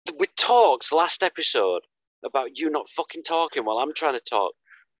talks last episode about you not fucking talking while I'm trying to talk.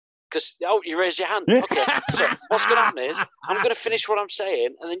 Because, you raised your hand. Okay, so what's going to happen is I'm going to finish what I'm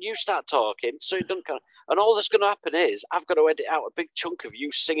saying and then you start talking so it doesn't and all that's going to happen is I've got to edit out a big chunk of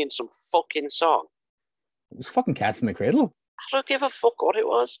you singing some fucking song. It was fucking Cats in the Cradle. I don't give a fuck what it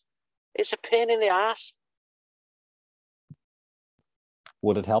was. It's a pain in the ass.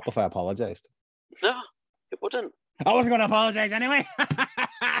 Would it help if I apologized? No, it wouldn't. I wasn't going to apologize anyway.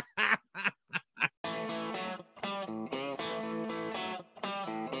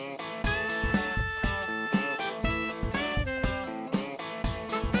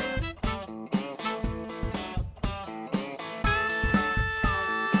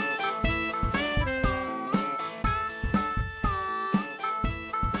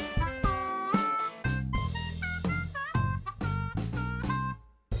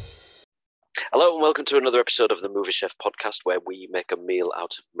 Hello and welcome to another episode of the Movie Chef podcast where we make a meal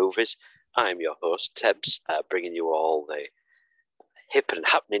out of movies. I'm your host, Tebbs, bringing you all the hip and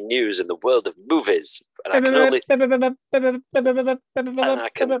happening news in the world of movies. And I can only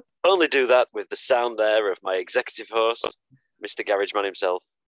do that with the sound there of my executive host, Mr. Garage Man himself,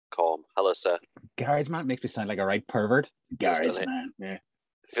 Corm. Hello, sir. Garage Man makes me sound like a right pervert. Garage Man. Yeah.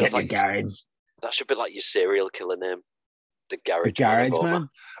 Feels like garage. That should be like your serial killer name. The Garage Man.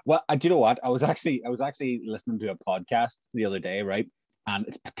 Well, do you know what? I was actually listening to a podcast the other day, right? And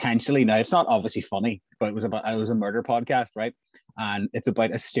it's potentially, now it's not obviously funny, but it was a murder podcast, right? And it's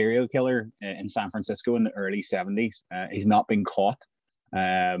about a serial killer in San Francisco in the early 70s. He's not been caught.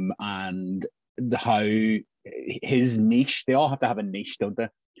 And how his niche, they all have to have a niche, don't they?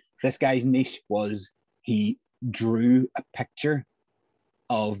 This guy's niche was he drew a picture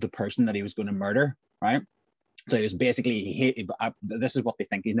of the person that he was going to murder, right? So he was basically, this is what they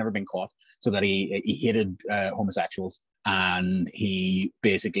think, he's never been caught, so that he hated homosexuals, and he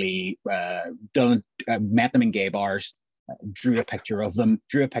basically met them in gay bars, drew a picture of them,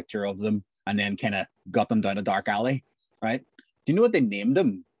 and then kind of got them down a dark alley, right? Do you know what they named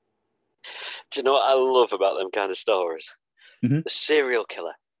him? Do you know what I love about them kind of stories? Mm-hmm. The serial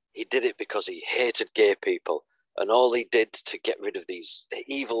killer, he did it because he hated gay people. And all he did to get rid of the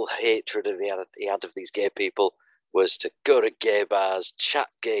evil hatred he had of these gay people was to go to gay bars, chat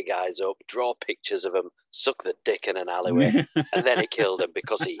gay guys up, draw pictures of them, suck the dick in an alleyway, and then he killed them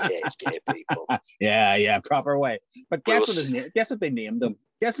because he hates gay people. Yeah, proper way. But guess what they named him?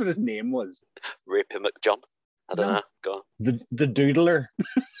 Guess what his name was? Rapey McJohn. I don't know. Go on. The Doodler.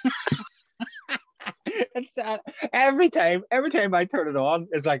 It's every time I turn it on,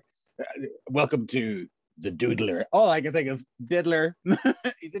 it's like, welcome to the Doodler. All I can think of, Diddler.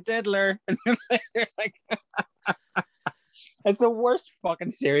 He's a diddler. Like, it's the worst fucking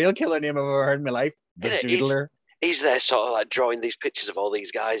serial killer name I've ever heard in my life. The Doodler. He's there sort of like drawing these pictures of all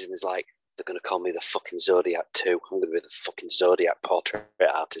these guys, and he's like, they're going to call me the fucking Zodiac too. I'm going to be the fucking Zodiac portrait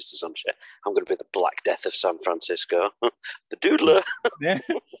artist or some shit. I'm going to be the Black Death of San Francisco. The Doodler. Yeah.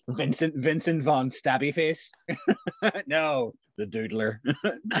 Vincent Von Stabbyface. No, the Doodler.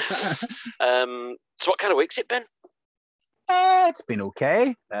 So what kind of week's it been? It's been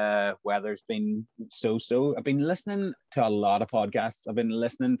okay. Weather's been so. I've been listening to a lot of podcasts. I've been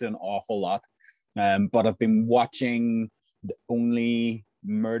listening to an awful lot. But I've been watching The Only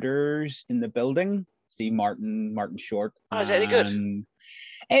Murders in the Building. Steve Martin Short. Oh, is that any good?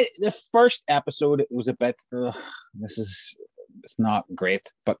 The first episode, it was a bit, it's not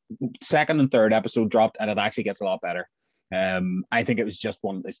great, but second and third episode dropped and it actually gets a lot better. I think it was just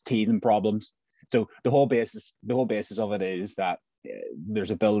one of those teething problems. So the whole basis of it is that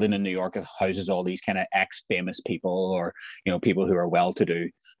there's a building in New York that houses all these kind of ex-famous people, or people who are well-to-do.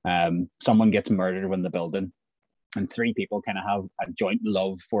 Someone gets murdered in the building, and three people kind of have a joint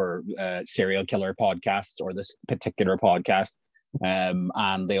love for serial killer podcasts or this particular podcast,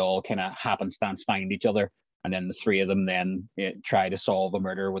 and they all kind of happenstance find each other, and then the three of them then try to solve a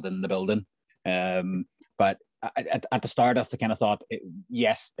murder within the building. But at the start, I kind of thought,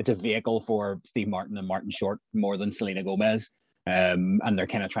 yes, it's a vehicle for Steve Martin and Martin Short more than Selena Gomez, and they're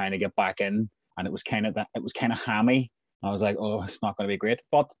kind of trying to get back in, and it was kind of hammy. I was like, oh, it's not going to be great.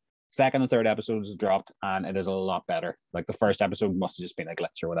 But second and third episodes dropped, and it is a lot better. Like the first episode must have just been a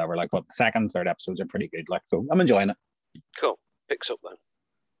glitch or whatever. Like, but the second and third episodes are pretty good. Like, so I'm enjoying it. Cool. Picks up then.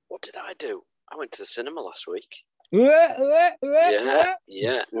 What did I do? I went to the cinema last week. Yeah.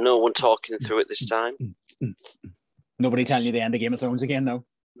 No one talking through it this time. Nobody telling you the end of Game of Thrones again, though.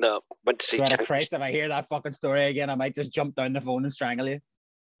 No, went to see. Christ, if I hear that fucking story again, I might just jump down the phone and strangle you.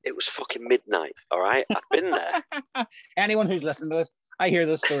 It was fucking midnight. All right, I've been there. Anyone who's listening to this, I hear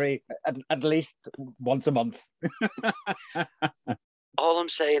this story at least once a month. All I'm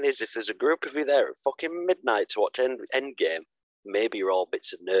saying is, if there's a group of you there at fucking midnight to watch Endgame, maybe you're all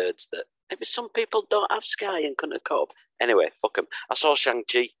bits of nerds that maybe some people don't have Sky and couldn't have caught up. Anyway, fuck them. I saw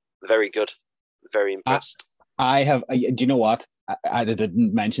Shang-Chi. Very good. Very impressed. I have. Do you know what? I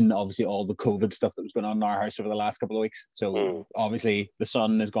didn't mention obviously all the COVID stuff that was going on in our house over the last couple of weeks. So obviously the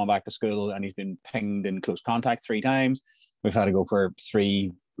son has gone back to school and he's been pinged in close contact 3 times. We've had to go for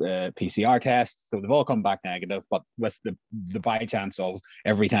 3 PCR tests, so they've all come back negative. But with the by chance of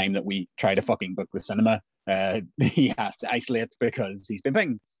every time that we try to fucking book the cinema, he has to isolate because he's been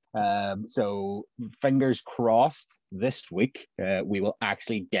pinged. So fingers crossed this week we will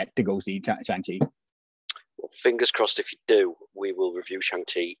actually get to go see Shang-Chi. Well, fingers crossed. If you do, we will review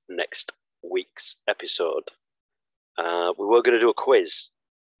Shang-Chi next week's episode. We were going to do a quiz,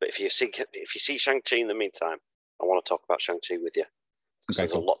 but if you see Shang-Chi in the meantime, I want to talk about Shang-Chi with you. Because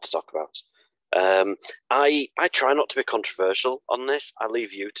there's a lot to talk about. I try not to be controversial on this. I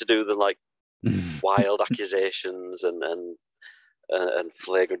leave you to do the wild accusations and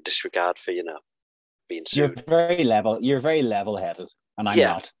flagrant disregard for being sued. You're very level-headed, and I'm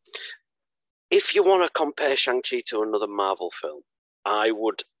not. If you want to compare Shang-Chi to another Marvel film, I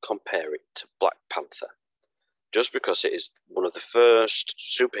would compare it to Black Panther. Just because it is one of the first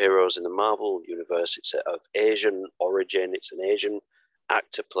superheroes in the Marvel universe. It's of Asian origin. It's an Asian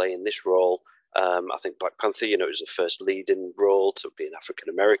actor playing this role. I think Black Panther, it was the first leading role to be an African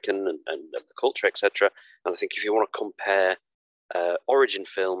American and the culture, etc. And I think if you want to compare origin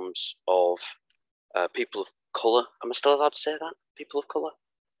films of people of color, am I still allowed to say that? People of color?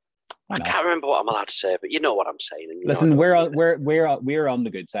 I can't remember what I'm allowed to say, but you know what I'm saying. And listen, we're on the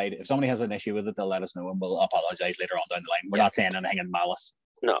good side. If somebody has an issue with it, they'll let us know, and we'll apologize later on down the line. We're not saying anything in malice.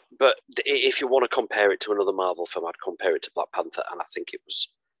 No, but if you want to compare it to another Marvel film, I'd compare it to Black Panther, and I think it was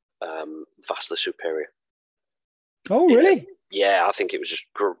vastly superior. Oh, really? Yeah, I think it was just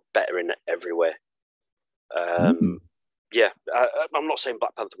better in every way. Yeah, I'm not saying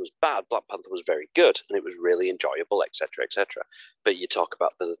Black Panther was bad. Black Panther was very good, and it was really enjoyable, etc., etc. But you talk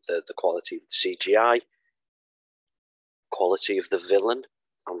about the quality of the CGI, quality of the villain,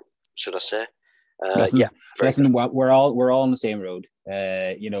 should I say? Listen, we're all on the same road.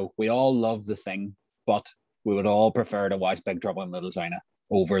 We all love The Thing, but we would all prefer to watch Big Trouble in Little China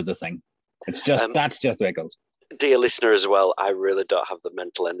over The Thing. It's just that's just the way it goes. Dear listener, as well, I really don't have the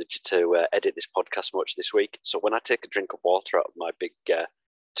mental energy to edit this podcast much this week. So when I take a drink of water out of my big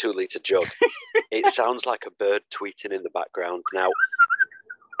 2-litre jug, it sounds like a bird tweeting in the background. Now,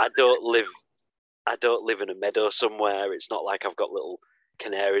 I don't live in a meadow somewhere. It's not like I've got little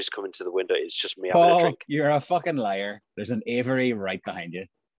canaries coming to the window. It's just me having a drink. You're a fucking liar. There's an aviary right behind you.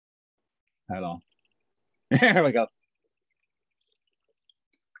 Hold on. There we go.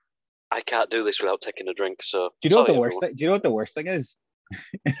 I can't do this without taking a drink. So do you know what the worst thing is?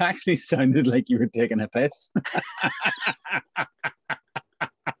 It actually sounded like you were taking a piss.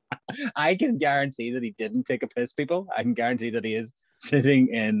 I can guarantee that he didn't take a piss, people. I can guarantee that he is sitting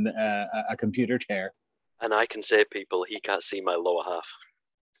in a computer chair. And I can say, people, he can't see my lower half.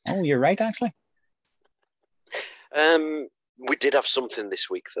 Oh, you're right, actually. We did have something this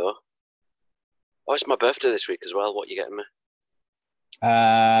week, though. Oh, it's my birthday this week as well. What are you getting me?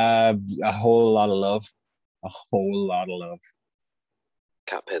 A whole lot of love. A whole lot of love.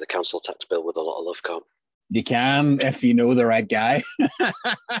 Can't pay the council tax bill with a lot of love, Con. You can if you know the right guy.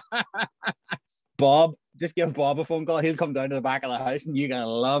 Bob, just give Bob a phone call. He'll come down to the back of the house and you're going to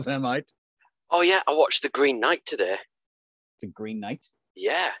love him out. Oh, yeah. I watched The Green Knight today. The Green Knight?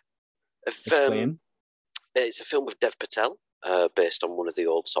 Yeah. Explain. It's a film with Dev Patel, based on one of the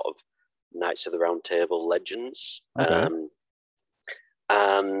old sort of Knights of the Round Table legends. Okay.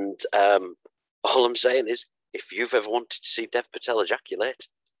 All I'm saying is, if you've ever wanted to see Dev Patel ejaculate,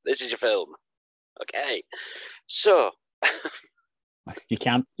 this is your film. Okay. So you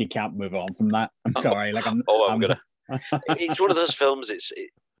can't move on from that. I'm sorry. I'm gonna. It's one of those films.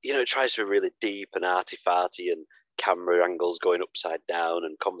 It tries to be really deep and arty-farty, and camera angles going upside down,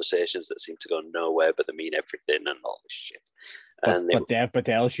 and conversations that seem to go nowhere, but they mean everything, and all this shit. But Dev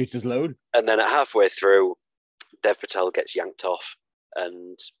Patel shoots his load. And then at halfway through, Dev Patel gets yanked off,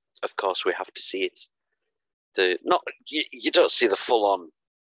 and of course we have to see it. You don't see the full-on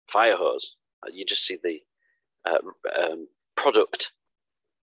fire hose. You just see the product,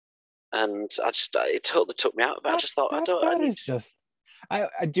 and it totally took me out. But I just thought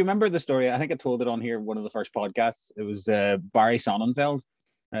I do you remember the story? I think I told it on here one of the first podcasts. It was Barry Sonnenfeld,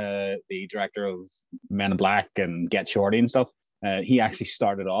 the director of Men in Black and Get Shorty and stuff. He actually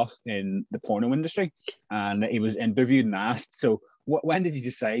started off in the porno industry, and he was interviewed and asked, so when did you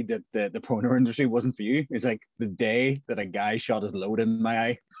decide that the porno industry wasn't for you? It's like the day that a guy shot his load in my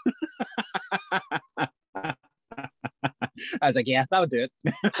eye. I was like, yeah, that would do it.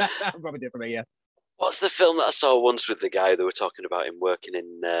 That would probably do it for me, yeah. What's the film that I saw once with the guy that were talking about him working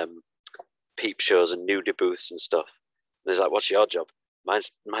in peep shows and nudie booths and stuff? And he's like, what's your job?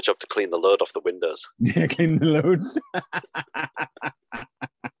 Mine's my job to clean the load off the windows. Yeah, clean the loads.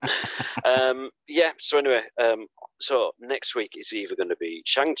 Yeah, so anyway, so next week is either going to be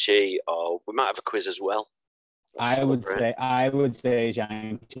Shang-Chi or we might have a quiz as well. I would say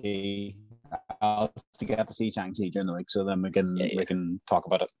Shang-Chi. I'll get to see Shang-Chi during the week, so then we can talk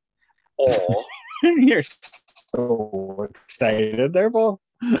about it. Or you're so excited there, Paul.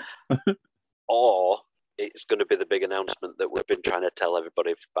 Or it's going to be the big announcement that we've been trying to tell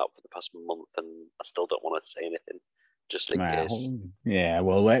everybody about for the past month, and I still don't want to say anything, just in case. Yeah,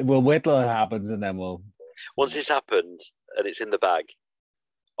 we'll wait till it happens, and then we'll. Once it's happened and it's in the bag,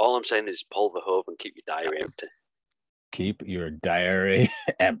 all I'm saying is pull the hub and keep your diary empty. Keep your diary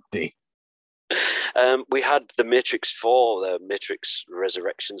empty. We had the Matrix 4, the Matrix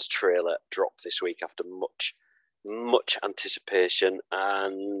Resurrections trailer drop this week after much anticipation,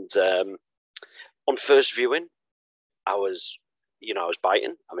 and on first viewing, I was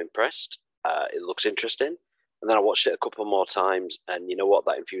biting. I'm impressed. It looks interesting. And then I watched it a couple more times, and you know what?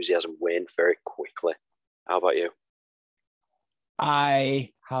 That enthusiasm waned very quickly. How about you?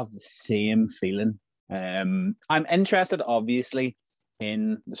 I have the same feeling. I'm interested, obviously,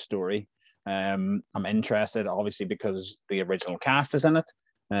 in the story. I'm interested, obviously, because the original cast is in it.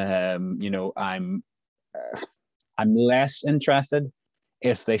 I'm less interested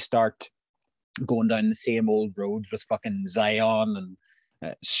if they start going down the same old roads with fucking Zion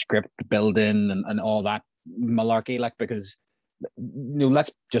and script building and all that malarkey, because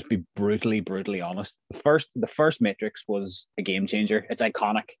let's just be brutally honest. The first Matrix was a game changer. It's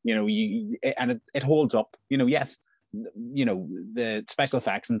iconic, and it holds up. Yes, the special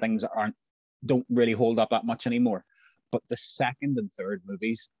effects and things don't really hold up that much anymore. But the second and third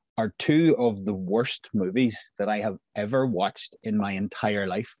movies are two of the worst movies that I have ever watched in my entire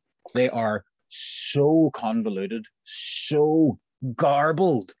life. They are so convoluted, so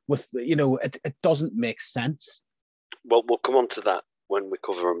garbled with, it doesn't make sense. Well, we'll come on to that when we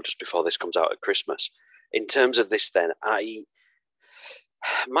cover them just before this comes out at Christmas. In terms of this then,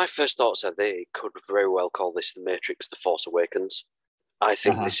 my first thoughts are they could very well call this The Matrix The Force Awakens. I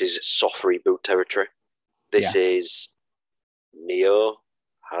think this is soft reboot territory. This is Neo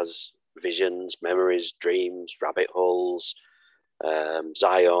has visions, memories, dreams, rabbit holes.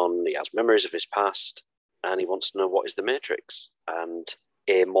 Zion, he has memories of his past, and he wants to know what is the Matrix. And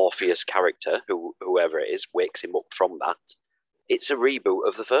a Morpheus character, whoever it is, wakes him up from that. It's a reboot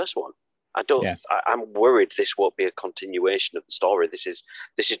of the first one. I'm worried this won't be a continuation of the story. This is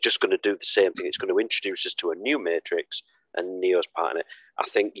just going to do the same thing. It's going to introduce us to a new Matrix, and Neo's part in it. I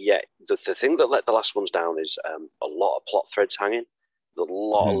think, the thing that let the last ones down is a lot of plot threads hanging, a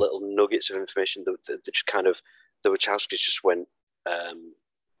lot of little nuggets of information that just kind of, the Wachowskis just went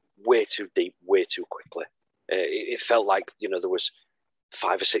way too deep, way too quickly. It felt like, there was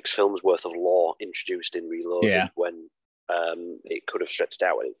 5 or 6 films worth of lore introduced in Reloaded when it could have stretched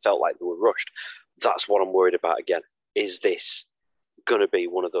out, and it felt like they were rushed. That's what I'm worried about again. Is this going to be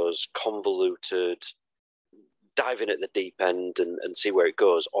one of those convoluted, dive in at the deep end and see where it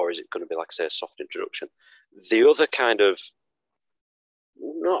goes, or is it going to be, like I say, a soft introduction? The other kind of,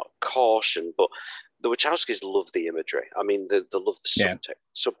 not caution, but the Wachowskis love the imagery. I mean, they love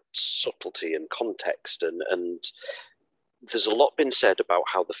the subtlety and context, and there's a lot been said about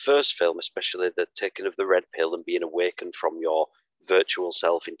how the first film, especially the taking of the red pill and being awakened from your virtual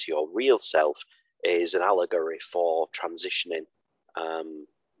self into your real self, is an allegory for transitioning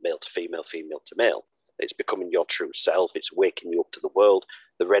male to female, female to male. It's becoming your true self. It's waking you up to the world.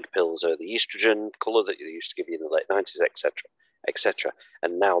 The red pills are the estrogen colour that they used to give you in the late 90s, etc., etc.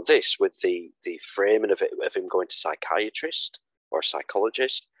 And now this, with the framing of it, of him going to psychiatrist or a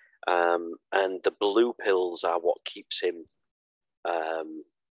psychologist, and the blue pills are what keeps him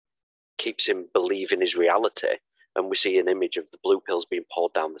believing his reality. And we see an image of the blue pills being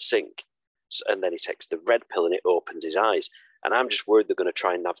poured down the sink, and then he takes the red pill and it opens his eyes. And I'm just worried they're going to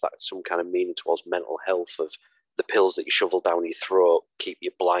try and have that some kind of meaning towards mental health, of the pills that you shovel down your throat keep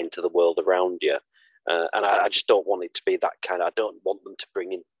you blind to the world around you. And I just don't want it to be that kind of, I don't want them to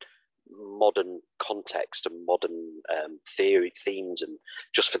bring in modern context and modern themes and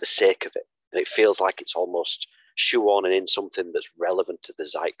just for the sake of it. And it feels like it's almost shoehorning in something that's relevant to the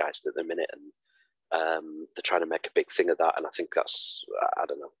zeitgeist at the minute. And They're trying to make a big thing of that, and I think that's, I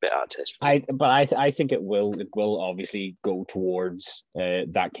don't know, a bit out of taste for me. I think it will obviously go towards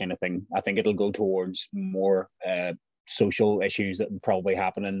that kind of thing. I think it'll go towards more social issues that are probably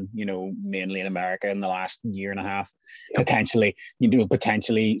happening, mainly in America in the last year and a half. Yep.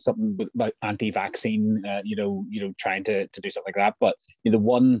 Potentially something about anti-vaccine, trying to do something like that. But the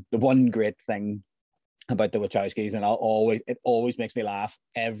one great thing about the Wachowskis, and it always makes me laugh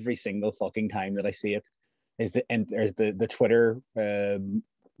every single fucking time that I see it, is there's the Twitter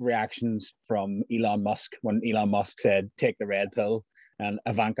reactions from Elon Musk when Elon Musk said take the red pill, and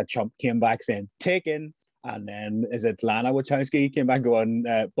Ivanka Trump came back saying taken, and then is it Lana Wachowski came back going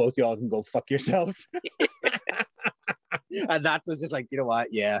both y'all can go fuck yourselves. And that's just like, you know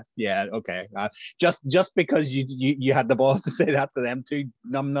what? Yeah, okay. Just because you had the balls to say that to them two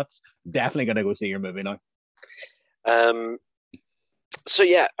numbnuts, definitely gonna go see your movie now. So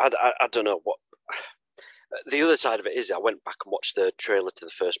yeah, I don't know what the other side of it is. I went back and watched the trailer to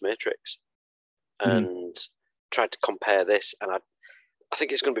the first Matrix and tried to compare this, and I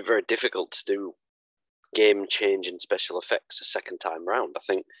think it's going to be very difficult to do game-changing special effects a second time round. I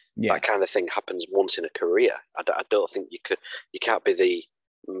think that kind of thing happens once in a career. I don't think you can't be the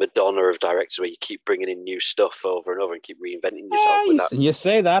Madonna of directors where you keep bringing in new stuff over and over and keep reinventing yourself. You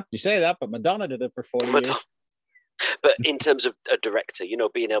say that, but Madonna did it for 40 years. But in terms of a director,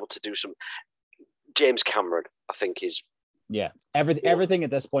 being able to do some, James Cameron, I think is everything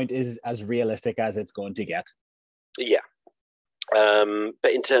at this point is as realistic as it's going to get. Yeah,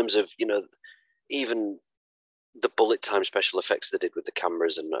 but in terms of even the bullet time special effects they did with the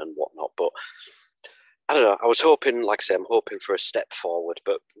cameras and whatnot. But I don't know. I was hoping, like I say, I'm hoping for a step forward.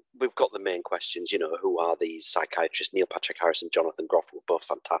 But we've got the main questions. Who are these psychiatrists? Neil Patrick Harris and Jonathan Groff were both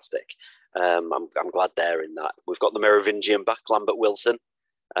fantastic. I'm glad they're in that. We've got the Merovingian back, Lambert Wilson.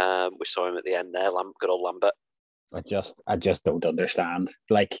 We saw him at the end there. Good old Lambert. I just don't understand.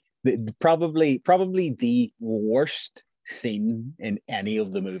 Like probably the worst scene in any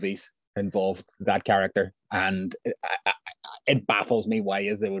of the movies involved that character, and it baffles me why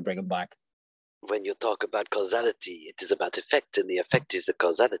they would bring him back. When you talk about causality, it is about effect, and the effect is the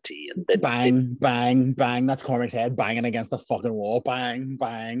causality. And then bang, bang. That's Cormac's head banging against the fucking wall. Bang,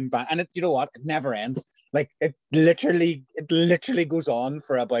 bang, bang. And you know what? It never ends. Like it literally goes on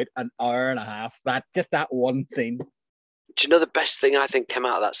for about an hour and a half. That one scene. Do you know the best thing I think came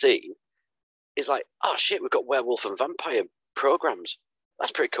out of that scene is like, oh shit, we've got werewolf and vampire programs.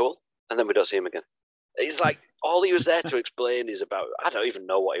 That's pretty cool. And then we don't see him again. He's like, all he was there to explain is about, I don't even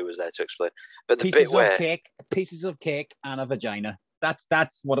know what he was there to explain. But the pieces of cake and a vagina. That's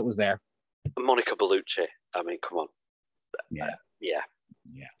what it was there. Monica Bellucci. I mean, come on. Yeah.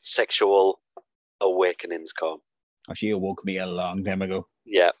 Sexual awakenings come. Oh, she awoke me a long time ago.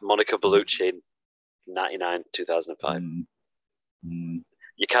 Yeah, Monica Bellucci, 99, 2005.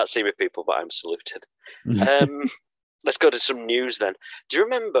 You can't see me, people, but I'm saluted. Let's go to some news then. Do you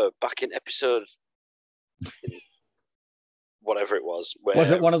remember back in episode whatever it was?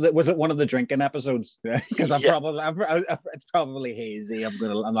 Was it one of the drinking episodes? Because it's probably hazy. I'm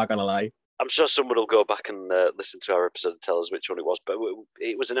not gonna lie. I'm sure someone will go back and listen to our episode and tell us which one it was. But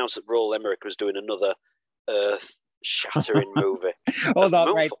it was announced that Roland Emmerich was doing another earth-shattering movie. Hold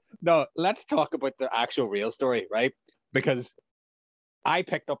on, right? No, let's talk about the actual real story, right? Because I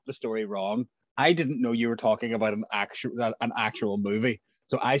picked up the story wrong. I didn't know you were talking about an actual movie.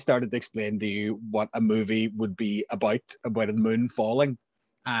 So I started to explain to you what a movie would be about a moon falling.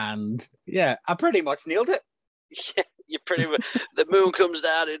 And yeah, I pretty much nailed it. Yeah, you pretty much. The moon comes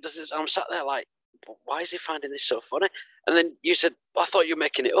down, it does this. I'm sat there like, why is he finding this so funny? And then you said, I thought you were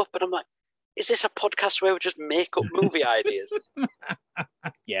making it up. And I'm like, is this a podcast where we just make up movie ideas?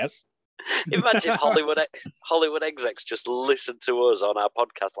 Yes. Imagine Hollywood execs just listen to us on our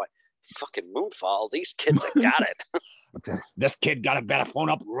podcast like, fucking Moonfall, these kids have got it. This kid got a better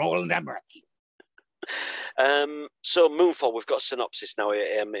phone up Roland Emmerich. So Moonfall, we've got a synopsis now.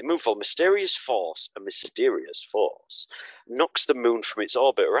 Moonfall, a mysterious force knocks the moon from its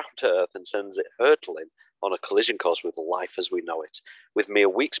orbit around Earth and sends it hurtling on a collision course with life as we know it. With mere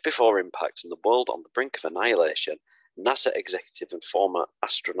weeks before impact and the world on the brink of annihilation, NASA executive and former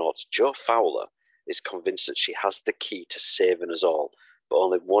astronaut Jo Fowler is convinced that she has the key to saving us all. But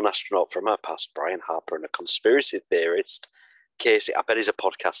only one astronaut from her past, Brian Harper, and a conspiracy theorist, Casey. I bet he's a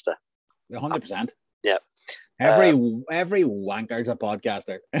podcaster. 100%. Yeah. Every wanker's a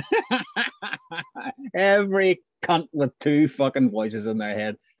podcaster. Every cunt with two fucking voices in their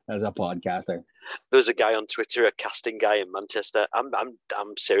head is a podcaster. There was a guy on Twitter, a casting guy in Manchester. I'm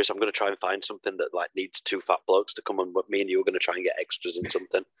serious. I'm going to try and find something that like needs two fat blokes to come on. But me and you are going to try and get extras in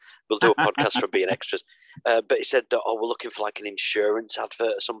something. We'll do a podcast for being extras. But he said, "Oh, we're looking for like an insurance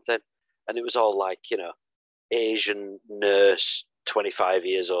advert or something," and it was all like, Asian nurse, 25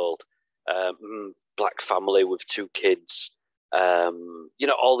 years old, black family with two kids.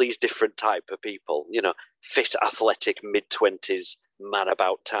 All these different type of people. Fit, athletic, mid-20s. Man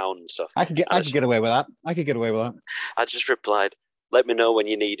about town and stuff. I could get away with that. I just replied, "Let me know when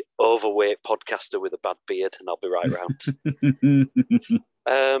you need overweight podcaster with a bad beard, and I'll be right round."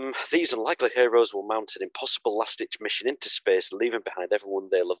 These unlikely heroes will mount an impossible last-ditch mission into space, leaving behind everyone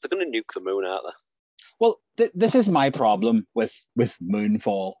they love. They're going to nuke the moon, aren't they? Well, this is my problem with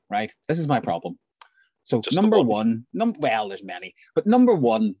Moonfall, right? This is my problem. So just number one, well, there's many, but number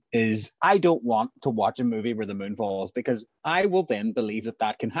one is I don't want to watch a movie where the moon falls because I will then believe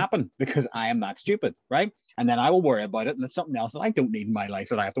that can happen because I am that stupid, right? And then I will worry about it, and it's something else that I don't need in my life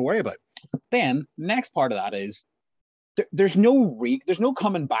that I have to worry about. Then next part of that is there's no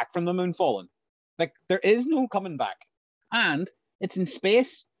coming back from the moon falling. Like there is no coming back, and it's in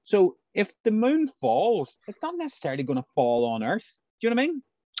space. So if the moon falls, it's not necessarily going to fall on Earth. Do you know what I mean?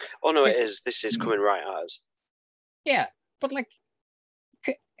 Oh no, it is. This is coming right at us. Yeah, but like,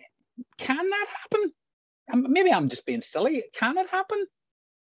 can that happen? Maybe I'm just being silly. Can it happen?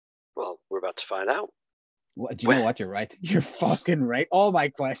 Well, we're about to find out. Well, do you know what? You're right. You're fucking right. All my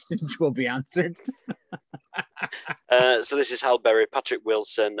questions will be answered. So this is Hal Berry, Patrick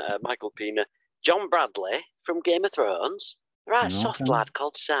Wilson, Michael Pena, John Bradley from Game of Thrones. Right, soft lad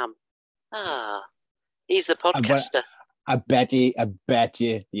called Sam. He's the podcaster. I bet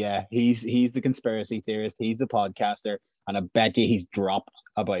you, yeah, he's the conspiracy theorist, he's the podcaster, and I bet you he's dropped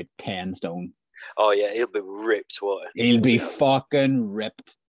about 10 stone. Oh yeah, he'll be ripped, won't he? He'll be fucking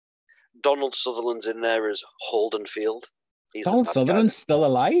ripped. Donald Sutherland's in there as Holden Field. Donald Sutherland's still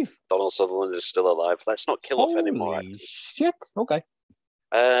alive? Donald Sutherland is still alive. Let's not kill off any more actors. Shit, okay.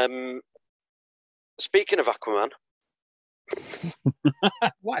 Speaking of Aquaman.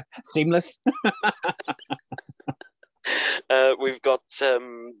 What? Seamless? We've got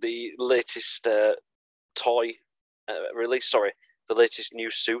the latest toy release. Sorry, the latest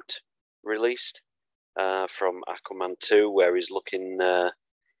new suit released from Aquaman 2, where he's looking.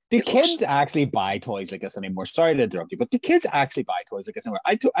 Do kids actually buy toys like this anymore? Sorry to interrupt you, but do kids actually buy toys like this anymore?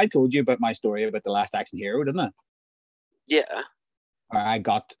 I told you about my story about the Last Action Hero, didn't I? Yeah. I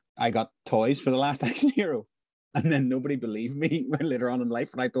got toys for the Last Action Hero. And then nobody believed me later on in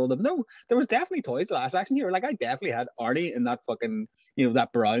life when I told them, no, there was definitely toys the Last Action Hero. Like I definitely had Arnie in that fucking,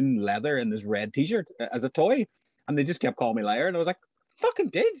 that brown leather and this red t-shirt as a toy. And they just kept calling me liar. And I was like, fucking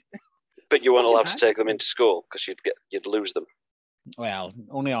did. But you weren't allowed to take them into school because you'd lose them. Well,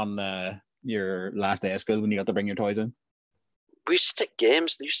 only on your last day of school when you got to bring your toys in. We used to take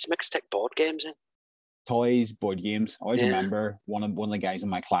games. They used to make us take board games in. Toys, board games. I always remember one of the guys in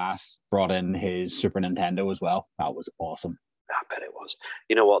my class brought in his Super Nintendo as well. That was awesome. I bet it was.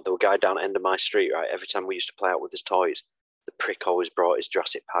 You know what? There was a guy down at the end of my street, right? Every time we used to play out with his toys, the prick always brought his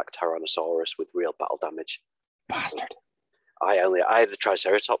Jurassic Park Tyrannosaurus with real battle damage. Bastard. I had the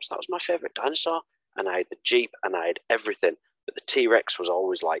Triceratops. That was my favourite dinosaur. And I had the Jeep and I had everything. But the T-Rex was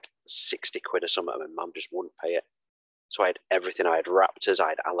always like 60 quid or something. And my mum just wouldn't pay it. So I had everything. I had Raptors. I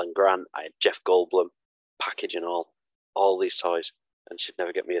had Alan Grant. I had Jeff Goldblum. Package and all these toys, and she'd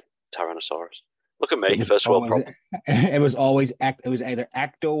never get me a Tyrannosaurus. Look at me, first world problem. It was either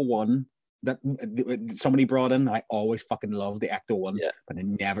Ecto 1 that somebody brought in. I always fucking loved the Ecto 1, but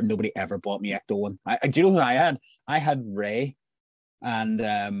nobody ever bought me Ecto 1. Do you know who I had? I had Ray,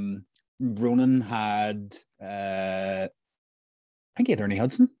 and Ronan had I think he had Ernie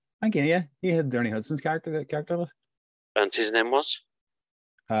Hudson. He had Ernie Hudson's character of it. And his name was?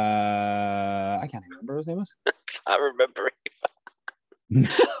 I can't remember what his name was. I remember him.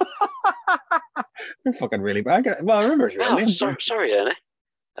 You're fucking really bad. I remember his real name. Sorry, Ernie.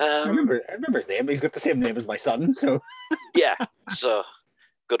 I remember his name. He's got the same name as my son, so yeah. So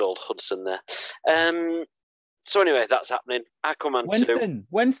good old Hudson there. So anyway, that's happening. Aquaman 2.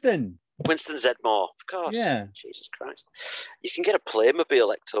 Winston Zedmore, of course. Yeah. Jesus Christ. You can get a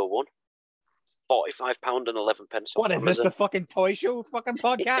Playmobil Ecto 1. £45 and 11 pence. What is this? The fucking toy show fucking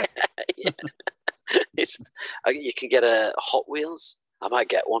podcast? Yeah. You can get a Hot Wheels. I might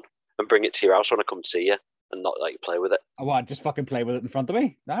get one and bring it to your house when I come see you and not let you play with it. Oh, what? Just fucking play with it in front of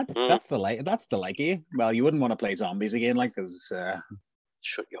me? That's the like of you. Well, you wouldn't want to play zombies again, like, because.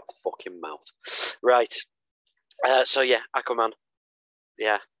 Shut your fucking mouth. Right. So yeah, Aquaman.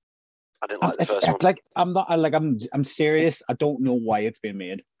 Yeah. I didn't like the first one. Like I'm serious. I don't know why it's been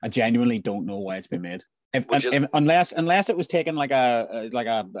made. I genuinely don't know why it's been made. Unless it was taken like a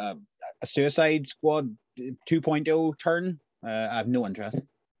Suicide Squad 2.0 turn, I have no interest.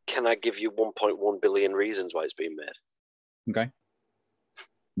 Can I give you 1.1 billion reasons why it's being made? Okay.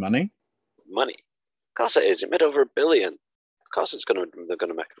 Money. Of course it is. It made over $1 billion. Of course they're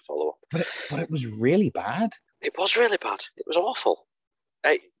gonna make a follow up. But it was really bad. It was really bad. It was awful.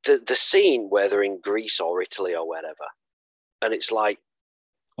 The scene where they're in Greece or Italy or wherever, and it's like,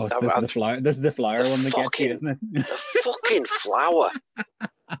 oh, this is the flower one that gets you, isn't it? The fucking flower.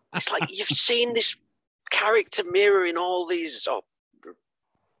 It's like you've seen this character mirroring all these,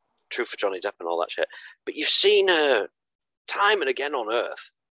 True for Johnny Depp and all that shit, but you've seen her time and again on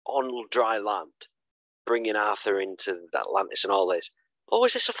Earth, on dry land, bringing Arthur into Atlantis and all this. Oh,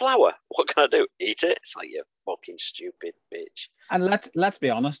 is this a flower? What can I do? Eat it? It's like, you fucking stupid bitch. And let's be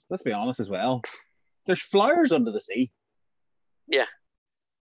honest. Let's be honest as well. There's flowers under the sea. Yeah.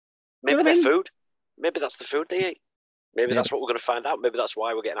 Maybe they're food. Maybe that's the food they eat. Maybe that's what we're going to find out. Maybe that's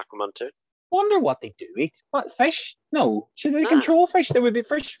why we're getting Aquaman 2. Wonder what they do eat. What, fish? No. Should they control fish? They would be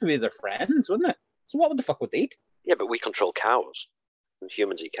fish would be their friends, wouldn't it? So what the fuck would they eat? Yeah, but we control cows. And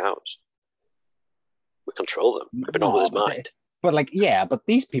humans eat cows. We control them. Maybe not with his mind. But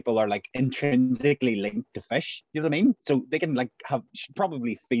these people are like intrinsically linked to fish. You know what I mean? So they can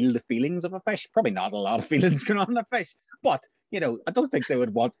probably feel the feelings of a fish. Probably not a lot of feelings going on a fish, but I don't think they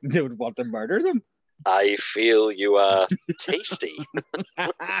would want to murder them. I feel you are tasty.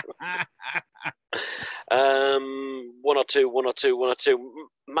 102.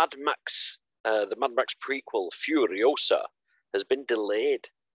 Mad Max, the Mad Max prequel Furiosa has been delayed.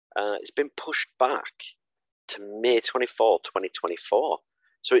 It's been pushed back to May 24, 2024.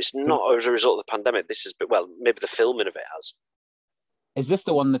 So it's not as a result of the pandemic. This has been, maybe the filming of it has. Is this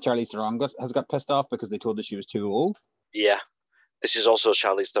the one that Charlize Theron has got pissed off because they told her she was too old? Yeah. This is also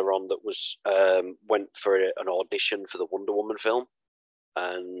Charlize Theron that was went for an audition for the Wonder Woman film.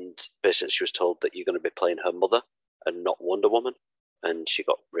 And basically she was told that you're going to be playing her mother and not Wonder Woman. And she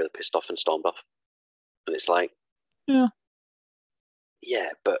got really pissed off and stormed off. And it's like... Yeah,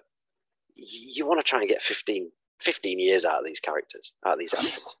 but you want to try and get 15 years out of these characters, out of these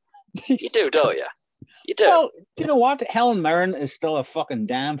actors. You do, don't you? You do. Well, do you know what? Helen Mirren is still a fucking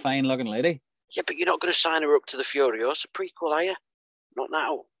damn fine looking lady. Yeah, but you're not going to sign her up to the Furiosa prequel, are you? Not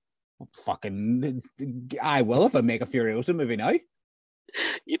now. Fucking, I will if I make a Furiosa movie now.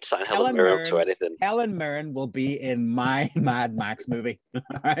 You'd sign Helen Mirren up to anything. Helen Mirren will be in my Mad Max movie. All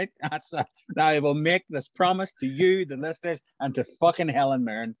right? Now I will make this promise to you, the listeners, and to fucking Helen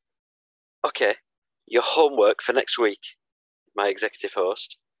Mirren. Okay. Your homework for next week, my executive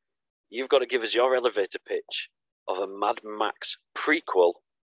host, you've got to give us your elevator pitch of a Mad Max prequel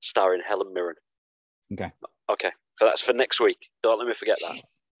starring Helen Mirren. Okay. So that's for next week. Don't let me forget that.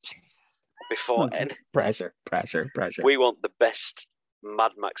 Jesus. Before pressure. We want the best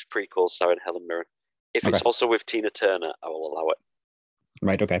Mad Max prequel starring Helen Mirren. If it's also with Tina Turner, I will allow it.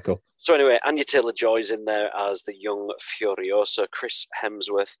 Right, okay, cool. So anyway, Anya Taylor-Joy's in there as the young Furiosa. Chris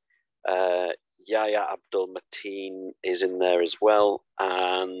Hemsworth, Yahya Abdul-Mateen is in there as well.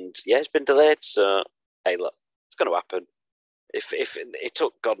 And yeah, it's been delayed, so hey, look, it's going to happen. If it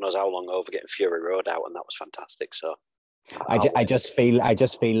took God knows how long over getting Fury Road out, and that was fantastic. So I just feel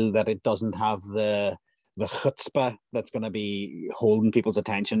that it doesn't have the chutzpah that's going to be holding people's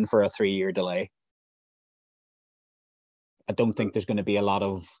attention for a 3-year delay. I don't think there's going to be a lot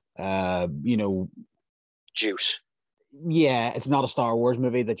of juice. Yeah, it's not a Star Wars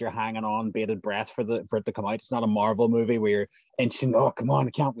movie that you're hanging on bated breath for it to come out. It's not a Marvel movie where you're inching, oh, come on, I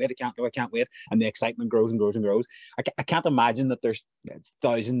can't wait. And the excitement grows and grows and grows. I can't imagine that there's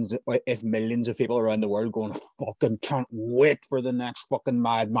thousands, if millions of people around the world going, fucking can't wait for the next fucking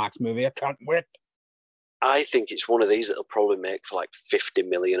Mad Max movie. I can't wait. I think it's one of these that'll probably make for like 50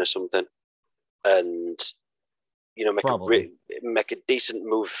 million or something. And, make a decent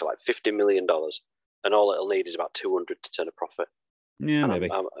movie for like $50 million. And all it'll need is about 200 to turn a profit. Yeah, maybe.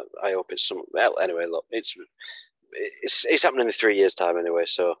 I hope it's some. Well, anyway, look, it's it's happening in 3 years' time anyway.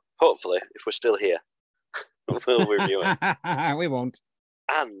 So hopefully, if we're still here, we'll review it. We won't.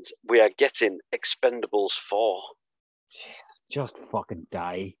 And we are getting Expendables 4. Just fucking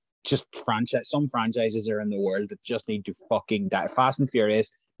die. Just some franchises are in the world that just need to fucking die. Fast and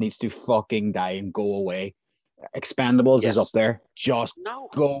Furious needs to fucking die and go away. Expendables is up there. Just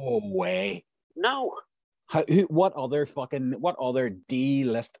go away. No. What other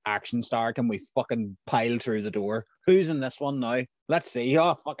D-list action star can we fucking pile through the door? Who's in this one now? Let's see.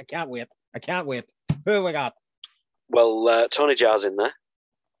 Oh, fuck, I can't wait. Who have we got? Well, Tony Jaa's in there.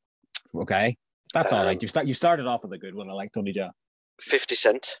 Okay, that's all right. You started off with a good one. I like Tony Jaa. 50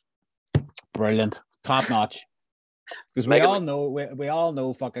 Cent. Brilliant, top notch. Because we all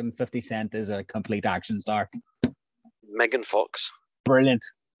know fucking 50 Cent is a complete action star. Megan Fox. Brilliant.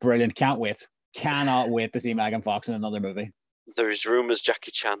 Can't wait. Cannot wait to see Megan Fox in another movie. There is rumors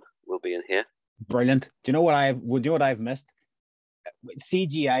Jackie Chan will be in here. Brilliant. Do you know what I've missed?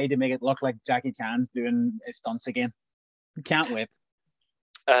 CGI to make it look like Jackie Chan's doing stunts again. Can't wait.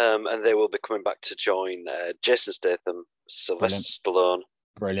 And they will be coming back to join Jason Statham, Sylvester Stallone.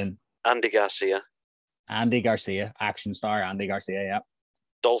 Brilliant. Andy Garcia, action star Andy Garcia, yeah.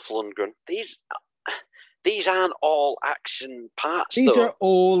 Dolph Lundgren. These aren't all action parts. These are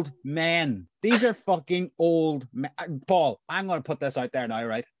old men. These are fucking old men. Paul, I'm going to put this out there now,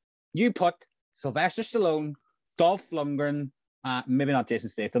 right? You put Sylvester Stallone, Dolph Lundgren, maybe not Jason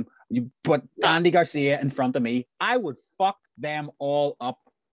Statham. You put Andy Garcia in front of me. I would fuck them all up.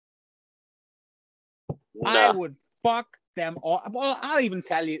 I would fuck them all. Well, I'll even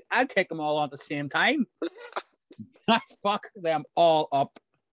tell you, I'd take them all on at the same time. I fuck them all up.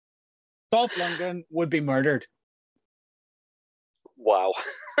 Dolph Lundgren would be murdered. Wow.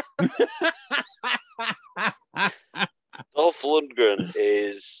 Dolph Lundgren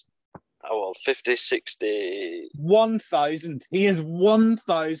is 50, 60... 1,000. He is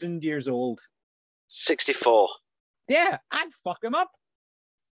 1,000 years old. 64. Yeah, I'd fuck him up.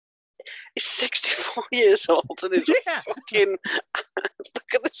 He's 64 years old and he's fucking...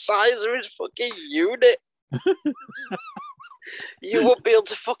 Look at the size of his fucking unit. You would be able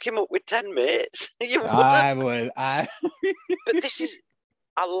to fuck him up with 10 mates. You wouldn't. I would. But this is...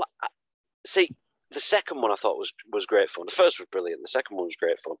 See, the second one I thought was great fun. The first was brilliant. The second one was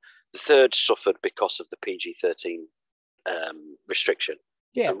great fun. The third suffered because of the PG-13 restriction.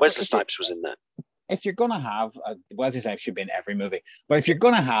 Yeah, and Wesley Snipes was in there. If you're going to have... Wesley Snipes should be in every movie. But if you're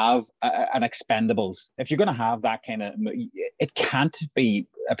going to have an Expendables, if you're going to have that kind of... It can't be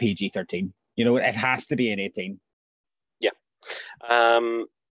a PG-13. You know, it has to be an 18. Yeah.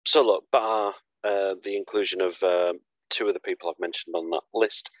 So look, bar the inclusion of two of the people I've mentioned on that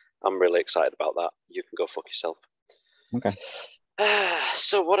list, I'm really excited about that. You can go fuck yourself. Okay.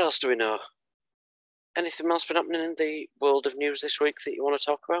 So what else do we know? Anything else been happening in the world of news this week that you want to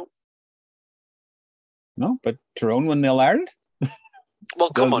talk about? No, but Tyrone won the All-Ireland.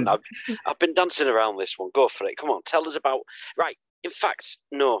 Well, come on. I've been dancing around this one. Go for it. Come on. Tell us about... Right. In fact,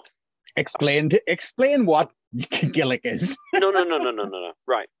 no. Explain what Gaelic is. No.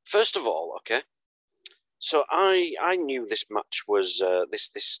 Right. First of all, okay. So I knew this match was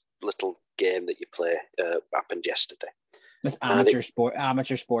this little game that you play happened yesterday. This amateur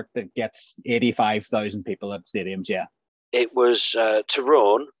sport that gets 85,000 people at stadiums. Yeah. It was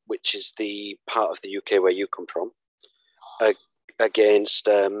Tyrone, which is the part of the UK where you come from, against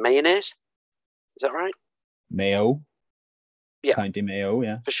Mayonnaise. Is that right? Mayo. Yeah. County Mayo,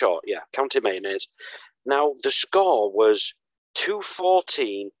 yeah. For sure, yeah. County Mayonnaise. Now, the score was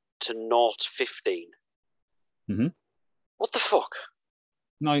 2-14 to 0-15. Mm-hmm. What the fuck?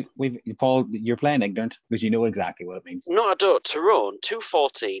 No, Paul, you're playing ignorant because you know exactly what it means. No, I don't. Tyrone,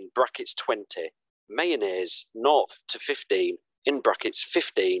 2-14, brackets 20. Mayonnaise, 0-15, in brackets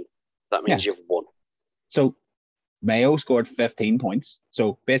 15. That means you've won. So, Mayo scored 15 points.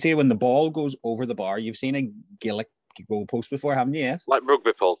 So, basically, when the ball goes over the bar, you've seen a Gaelic goalpost before, haven't you? Yes. Like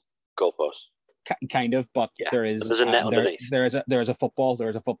rugby ball goalpost. Kind of, but there's a net underneath. There's a football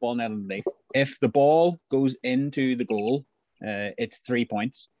net underneath. If the ball goes into the goal, it's 3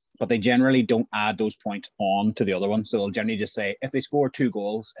 points. But they generally don't add those points on to the other one. So they'll generally just say if they score 2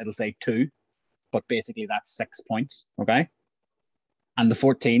 goals, it'll say 2. But basically that's 6 points. Okay. And the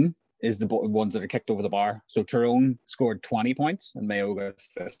 14 is the ones that are kicked over the bar. So Tyrone scored 20 points and Mayo got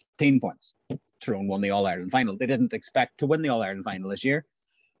 15 points. Tyrone won the All-Ireland final. They didn't expect to win the All-Ireland final this year,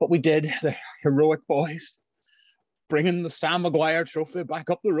 but we did. The heroic boys bringing the Sam Maguire trophy back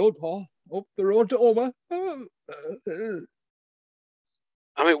up the road, Paul. Up the road to Oma.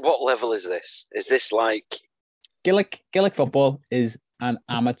 I mean, what level is this? Is this like... Gaelic football is an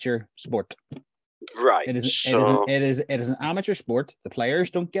amateur sport. Right. It is an amateur sport. The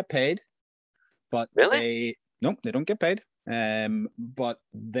players don't get paid. But really? They don't get paid. But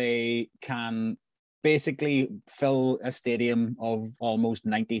they can basically fill a stadium of almost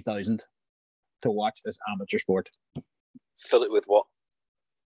 90,000 to watch this amateur sport. Fill it with what?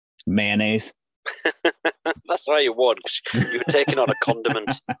 Mayonnaise. That's why you won. You were taking on a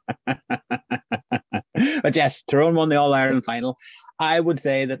condiment. But yes, Tyrone won the All-Ireland final. I would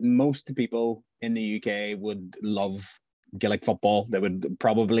say that most people in the UK would love Gaelic football. They would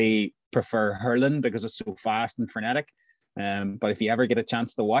probably prefer hurling because it's so fast and frenetic. But if you ever get a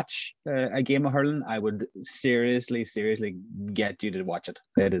chance to watch a game of hurling, I would seriously get you to watch it.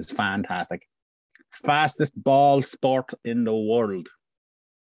 It is fantastic. Fastest ball sport in the world.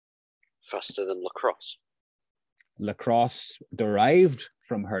 Faster than lacrosse. Lacrosse derived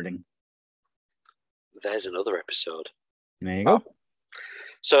from hurling. There's another episode. There you go.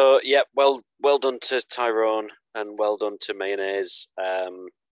 So yeah, well done to Tyrone and well done to Mayonnaise.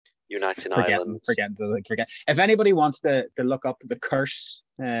 Uniting Ireland. Forget. If anybody wants to look up the curse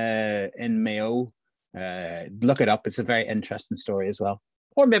in Mayo, look it up. It's a very interesting story as well.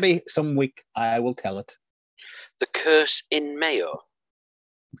 Or maybe some week I will tell it. The curse in Mayo.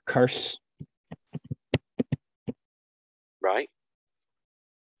 Curse. Right.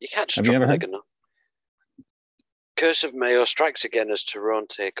 You can't just Have you drop never a nigger, no. Curse of Mayo strikes again as Tyrone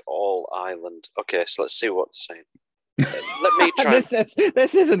take all Ireland. Okay, so let's see what they're saying. Let me try.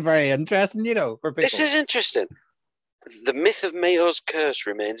 This isn't very interesting, for people. This is interesting. The myth of Mayo's curse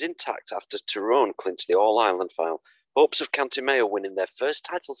remains intact after Tyrone clinched the All-Ireland final. Hopes of County Mayo winning their first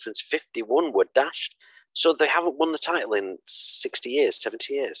title since 1951 were dashed. So they haven't won the title in 60 years,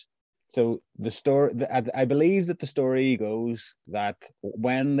 70 years. So the story, I believe that the story goes that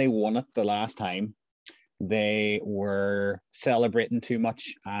when they won it the last time, they were celebrating too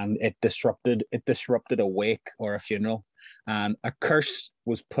much and it disrupted a wake or a funeral, and a curse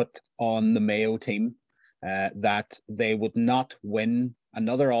was put on the Mayo team that they would not win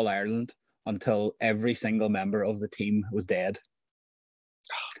another All-Ireland until every single member of the team was dead.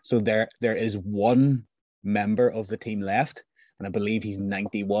 So there is one member of the team left, and I believe he's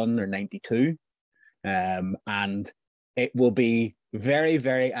 91 or 92, and it will be very,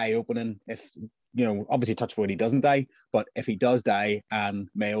 very eye-opening if, obviously touch wood, he doesn't die, but if he does die and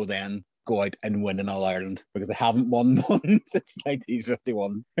Mayo then go out and win an All-Ireland, because they haven't won one since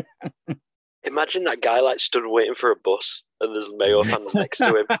 1951. Imagine that guy stood waiting for a bus and there's Mayo fans next to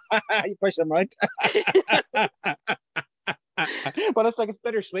him. You push him right. But it's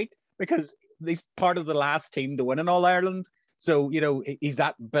bittersweet because he's part of the last team to win an All-Ireland. So, he's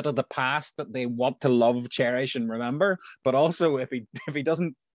that bit of the past that they want to love, cherish, and remember. But also, if he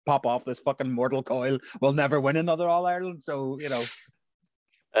doesn't pop off this fucking mortal coil, we'll never win another All-Ireland. So,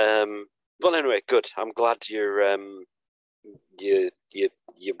 Well, anyway, good. I'm glad you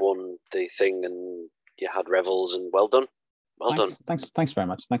won the thing and you had revels, and well done. Thanks very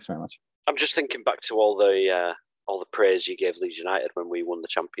much. I'm just thinking back to all the praise you gave Leeds United when we won the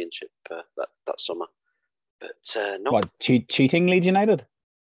championship that summer. But no. What, cheating Leeds United?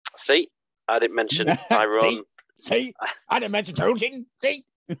 See, I didn't mention Tyrone. See, I didn't mention Tyrone cheating. See.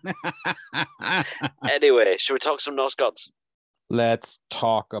 Anyway, should we talk some Norse gods? Let's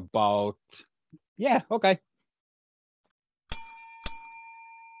talk about. Yeah, okay.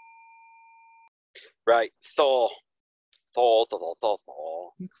 Right, Thor,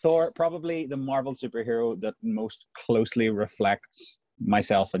 probably the Marvel superhero that most closely reflects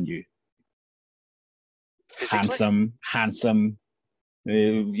myself and you. Physically? Handsome,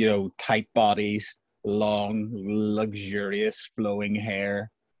 tight bodies, long, luxurious, flowing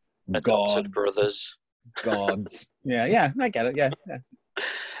hair. Adopted brothers. Gods. Yeah, I get it. Yeah.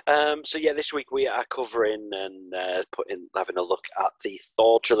 So this week we are covering and having a look at the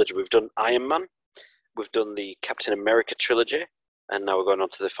Thor trilogy. We've done Iron Man, we've done the Captain America trilogy, and now we're going on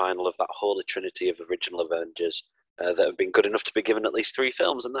to the final of that holy trinity of original Avengers that have been good enough to be given at least 3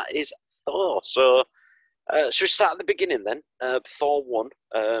 films, and that is Thor. So should we start at the beginning then? Thor 1,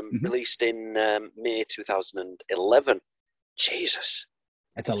 released in May 2011. Jesus.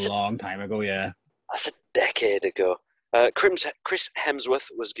 It's a long time ago, yeah. That's a decade ago. Chris Hemsworth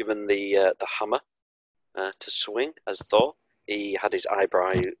was given the hammer to swing as Thor. He had his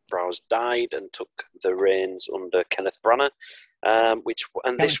eyebrows dyed and took the reins under Kenneth Branagh.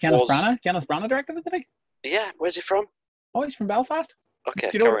 Kenneth Branagh directed it, did he? Yeah, where's he from? Oh, he's from Belfast. Okay,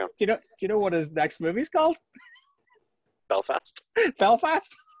 carry on. Do you know what his next movie's called? Belfast.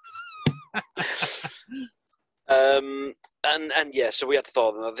 So we had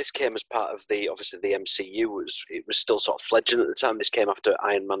Thor. Now, this came as part of the MCU. It was still sort of fledgling at the time. This came after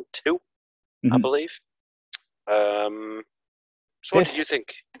Iron Man 2, I believe. So what did you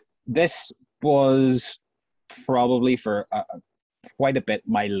think? This was probably for quite a bit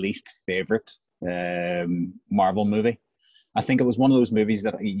my least favorite Marvel movie. I think it was one of those movies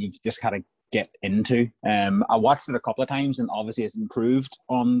that you just had to get into. I watched it a couple of times, and obviously it's improved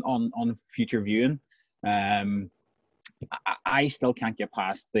on future viewing. I still can't get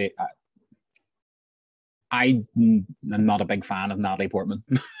past the. I'm not a big fan of Natalie Portman.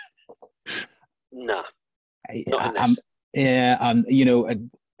 Nah,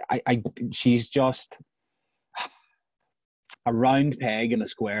 she's just. a round peg in a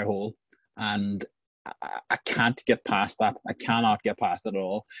square hole, and I can't get past that. I cannot get past it at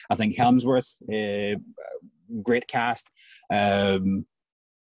all. I think Hemsworth, great cast.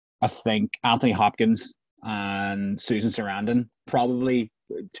 I think Anthony Hopkins and Susan Sarandon, probably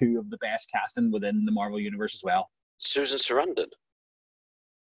two of the best casting within the Marvel Universe as well. Susan Sarandon?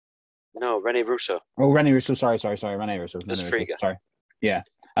 No, Rene Russo. Oh, Rene Russo. Sorry. Rene Russo. Sorry. Yeah.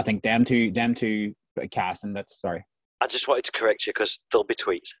 I think them two casting, sorry. I just wanted to correct you because there'll be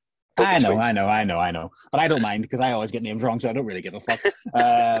tweets. I know. But I don't mind because I always get names wrong, so I don't really give a fuck.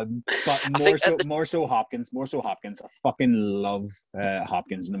 But more so Hopkins. I fucking love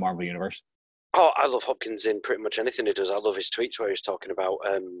Hopkins in the Marvel Universe. Oh, I love Hopkins in pretty much anything he does. I love his tweets where he's talking about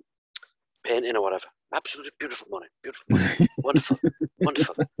painting or whatever. Absolutely beautiful, money. Beautiful, money. Wonderful.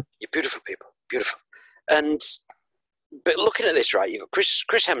 Wonderful. You're beautiful people. Beautiful. But looking at this, right, you've got Chris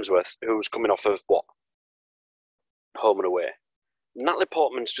Hemsworth, who's coming off of what? Home and Away. Natalie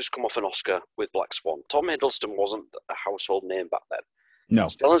Portman's just come off an Oscar with Black Swan. Tom Hiddleston wasn't a household name back then. No.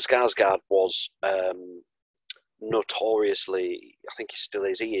 Stellan Skarsgård was notoriously, I think he still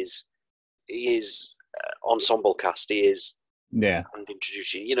is. He is ensemble cast. He is. Yeah. And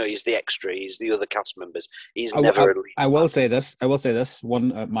introducing, he's the extra. He's the other cast members. He's never. I will say this.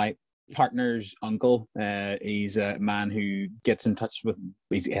 One my partner's uncle. He's a man who gets in touch with.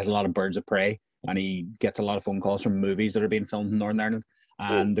 He has a lot of Birds of Prey. And he gets a lot of phone calls from movies that are being filmed in Northern Ireland.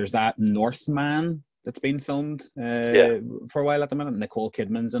 And there's that Northman that's been filmed for a while at the minute. Nicole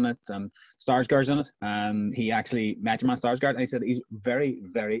Kidman's in it, and Skarsgård's in it. And he actually met him on Skarsgård, and he said he's very,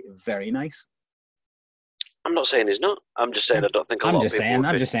 very, very nice. I'm not saying he's not. I'm just saying I don't think a lot of people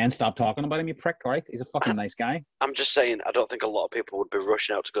I'm just saying stop talking about him, you prick, all right? He's a fucking nice guy. I'm just saying I don't think a lot of people would be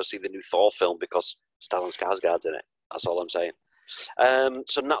rushing out to go see the new Thor film because Stellan Skarsgård's in it. That's all I'm saying.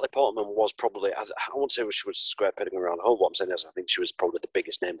 So Natalie Portman was probably, I won't say she was square pegging around hole. What I'm saying is I think she was probably the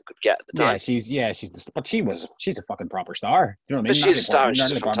biggest name they could get at the time. But she's a fucking proper star. You know what I mean? But she's a star and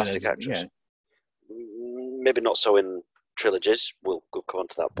she's a fantastic actress. Yeah. Maybe not so in trilogies. We'll come on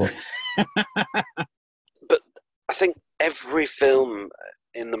to that. But I think every film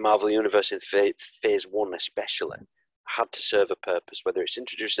in the Marvel Universe in phase one especially had to serve a purpose, whether it's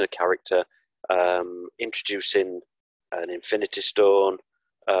introducing a character, introducing an Infinity Stone,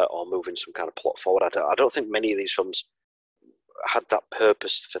 or moving some kind of plot forward. I don't think many of these films had that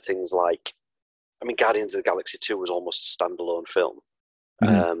purpose for things like, Guardians of the Galaxy 2 was almost a standalone film.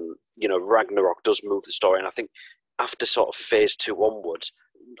 Mm-hmm. Ragnarok does move the story, and I think after sort of phase 2 onwards,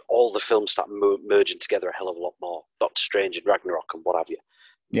 all the films start merging together a hell of a lot more. Doctor Strange and Ragnarok and what have you.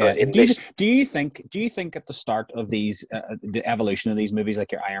 Yeah. Do you think at the start of these, the evolution of these movies,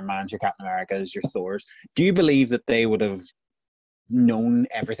 like your Iron Mans, your Captain Americas, your Thors, do you believe that they would have known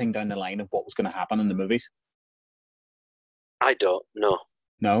everything down the line of what was going to happen in the movies? I don't. No.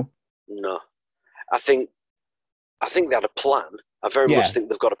 No. I think they had a plan. I very much think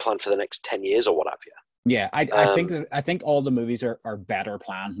they've got a plan for the next 10 years or what have you. Yeah, I think all the movies are better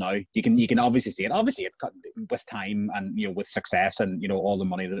planned now. You can obviously see it. Obviously, with time and with success and all the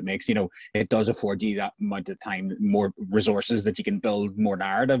money that it makes, it does afford you that amount of time, more resources that you can build more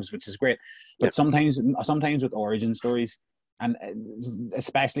narratives, which is great. But sometimes with origin stories, and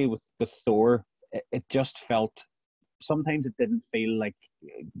especially with Thor, it just felt. Sometimes it didn't feel like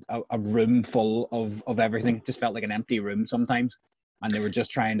a room full of everything. It just felt like an empty room sometimes, and they were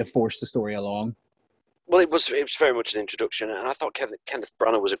just trying to force the story along. Well, it was very much an introduction, and I thought Kenneth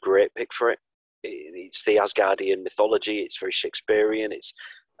Branagh was a great pick for it. It's the Asgardian mythology. It's very Shakespearean. It's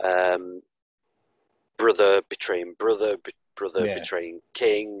brother betraying brother, betraying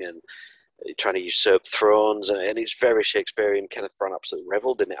king, and trying to usurp thrones, and it's very Shakespearean. Kenneth Branagh absolutely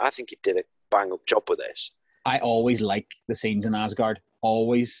revelled in it. I think he did a bang-up job with this. I always like the scenes in Asgard.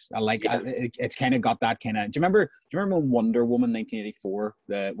 Always, it's kind of got that kind of. Do you remember when Wonder Woman 1984,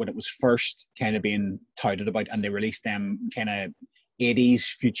 when it was first kind of being touted about, and they released them kind of 80s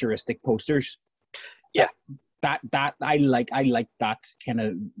futuristic posters? Yeah, that I like that kind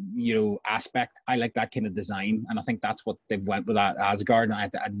of aspect. I like that kind of design, and I think that's what they've went with that Asgard. And I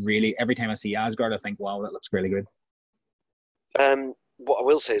really, every time I see Asgard, I think, wow, that looks really good. What I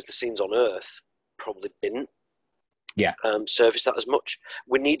will say is the scenes on Earth probably didn't service that as much.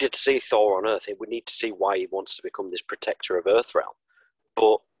 We needed to see Thor on Earth. We need to see why he wants to become this protector of Earthrealm.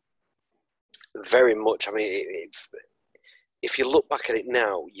 But very much, if you look back at it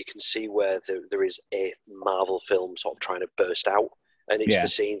now, you can see where there is a Marvel film sort of trying to burst out. And it's the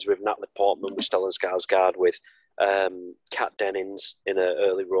scenes with Natalie Portman, with Stellan Skarsgård, with Kat Dennings in her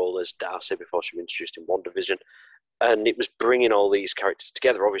early role as Darcy before she was introduced in WandaVision. And it was bringing all these characters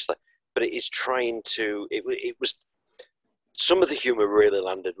together, obviously. But it is trying to. It was some of the humor really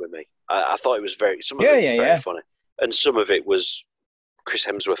landed with me. I thought it was some of Yeah, it yeah, very yeah. funny, and some of it was Chris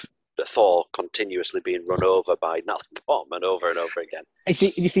Hemsworth, Thor, continuously being run over by Natalie Portman over and over again.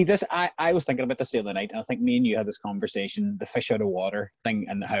 You see this. I was thinking about this the other night, and I think me and you had this conversation, the fish out of water thing,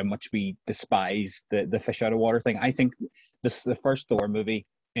 and how much we despise the fish out of water thing. I think the first Thor movie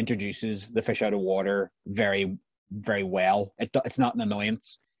introduces the fish out of water very, very well. It's not an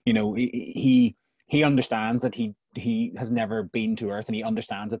annoyance. You know, he understands that he has never been to Earth, and he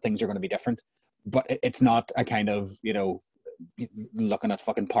understands that things are going to be different. But it's not a kind of, you know, looking at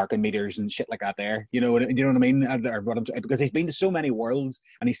fucking parking meters and shit like that there. You know what I mean? Because he's been to so many worlds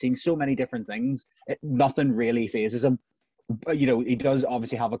and he's seen so many different things. Nothing really phases him. But, you know, he does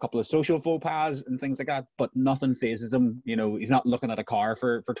obviously have a couple of social faux pas and things like that, but nothing phases him. You know, he's not looking at a car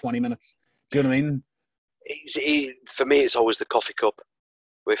for 20 minutes. Do you know what I mean? For me, it's always the coffee cup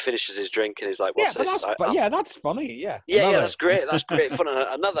where he finishes his drink and he's like, "What's this?" That's funny. Yeah, that's great. That's great fun. And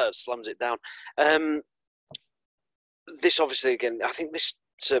another slams it down. This obviously, again, I think this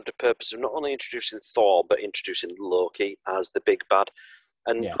served a purpose of not only introducing Thor, but introducing Loki as the big bad.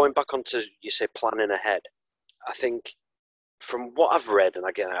 And going back onto, you say, planning ahead, I think from what I've read, and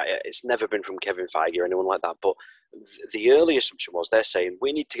again, it's never been from Kevin Feige or anyone like that, but the early assumption was they're saying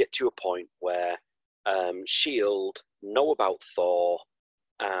we need to get to a point where S.H.I.E.L.D. know about Thor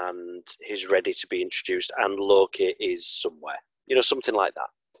and he's ready to be introduced and Loki is somewhere, you know, something like that.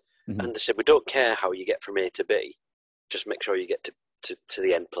 Mm-hmm. And they said, we don't care how you get from A to B, just make sure you get to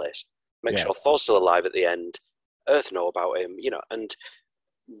the end place. Make sure Thor's still alive at the end, Earth know about him, you know. And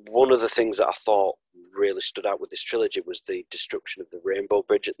one of the things that I thought really stood out with this trilogy was the destruction of the Rainbow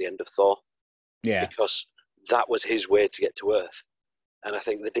Bridge at the end of Thor. Yeah. Because that was his way to get to Earth. And I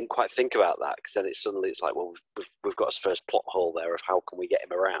think they didn't quite think about that, because then it's like, well, we've got his first plot hole there of how can we get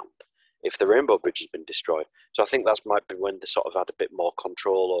him around if the Rainbow Bridge has been destroyed. So I think that might be when they sort of had a bit more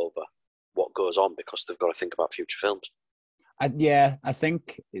control over what goes on, because they've got to think about future films. I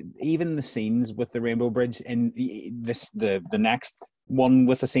think even the scenes with the Rainbow Bridge in the next one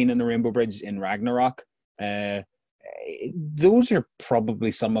with the scene in the Rainbow Bridge in Ragnarok, those are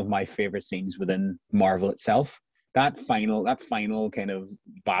probably some of my favorite scenes within Marvel itself. That final kind of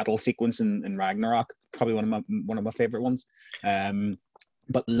battle sequence in Ragnarok, probably one of my favorite ones.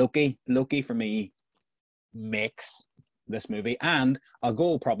 But Loki for me makes this movie, and I'll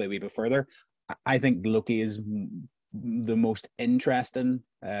go probably a wee bit further. I think Loki is the most interesting.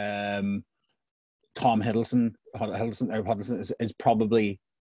 Tom Hiddleston is probably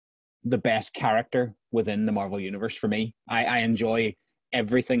the best character within the Marvel universe for me. I enjoy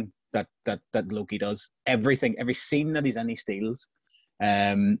everything that Loki does. Everything, every scene that he's in, he steals.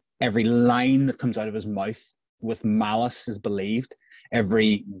 Every line that comes out of his mouth with malice is believed.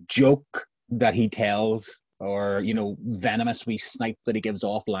 Every joke that he tells, or, you know, venomous wee snipe that he gives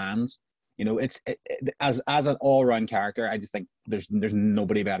off lands. You know, as an all-round character, I just think there's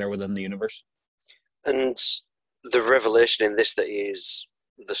nobody better within the universe. And the revelation in this that he is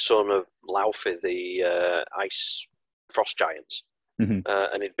the son of Laufey, the ice frost giants,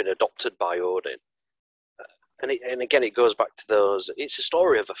 and he'd been adopted by Odin. And again, it goes back to those. It's a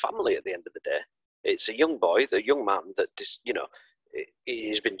story of a family at the end of the day. It's a young boy, the young man that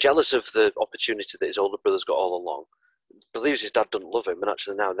he's been jealous of the opportunity that his older brother's got all along. Believes his dad doesn't love him, and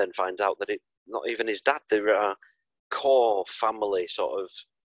actually now then finds out that it not even his dad. There are core family sort of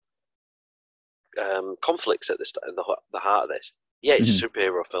conflicts at the heart of this. Yeah, it's a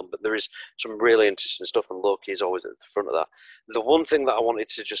superhero film, but there is some really interesting stuff, and Loki is always at the front of that. The one thing that I wanted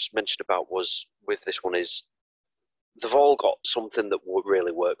to just mention about was with this one is they've all got something that would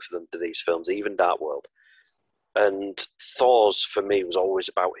really work for them to these films, even Dark World. And Thor's, for me, was always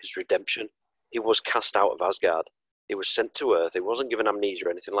about his redemption. He was cast out of Asgard. He was sent to Earth. He wasn't given amnesia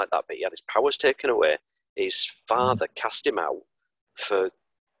or anything like that, but he had his powers taken away. His father cast him out for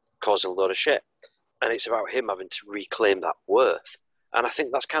causing a load of shit. And it's about him having to reclaim that worth. And I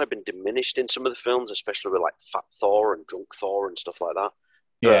think that's kind of been diminished in some of the films, especially with like Fat Thor and Drunk Thor and stuff like that.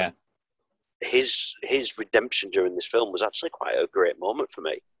 But his redemption during this film was actually quite a great moment for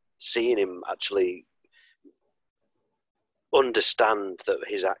me. Seeing him actually understand that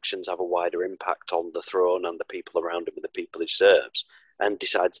his actions have a wider impact on the throne and the people around him and the people he serves, and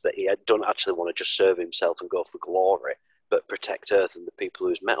decides that he don't actually want to just serve himself and go for glory, but protect Earth and the people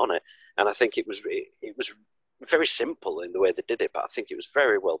who's met on it. And I think it was very simple in the way they did it, but I think it was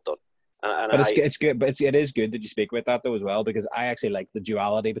very well done. But it's good. But it is good that you speak about that though as well, because I actually like the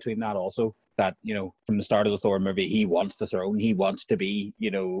duality between that also. That, you know, from the start of the Thor movie, he wants the throne, he wants to be,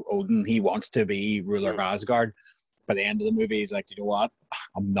 you know, Odin, he wants to be ruler of Asgard. By the end of the movie, he's like, you know what?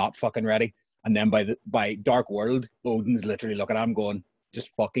 I'm not fucking ready. And then by Dark World, Odin's literally looking at him going, just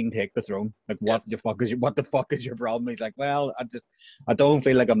fucking take the throne. Like, what the fuck is your problem? He's like, well, I don't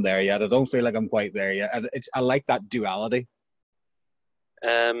feel like I'm there yet. I don't feel like I'm quite there yet. I like that duality.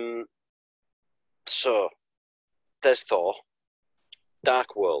 So there's Thor,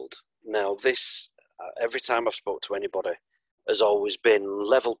 Dark World. Now this, every time I've spoke to anybody, has always been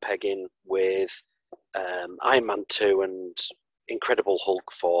level pegging with Iron Man 2 and Incredible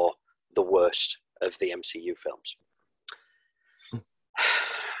Hulk for the worst of the MCU films.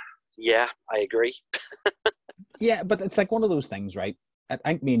 Yeah, I agree. Yeah, but it's like one of those things, right? I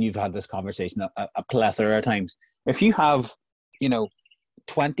think me and you've had this conversation a plethora of times. If you have,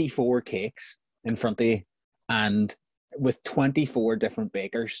 24 cakes in front of you and with 24 different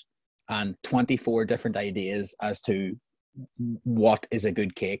bakers and 24 different ideas as to what is a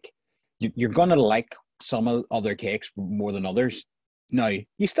good cake, you're going to like some other cakes more than others. Now,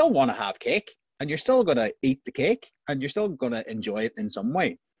 you still want to have cake and you're still going to eat the cake and you're still going to enjoy it in some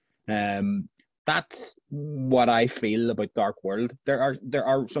way. That's what I feel about Dark World. There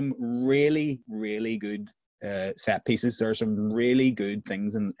are some really, really good set pieces. There are some really good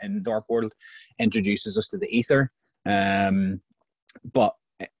things in Dark World. Introduces us to the ether. But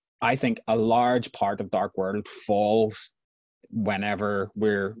I think a large part of Dark World falls whenever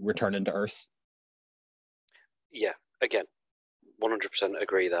we're returning to Earth. Yeah, again, 100%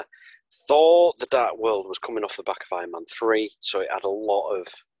 agree there. Thor: The Dark World was coming off the back of Iron Man 3, so it had a lot of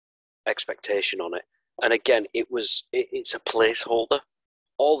expectation on it. And again, it's a placeholder.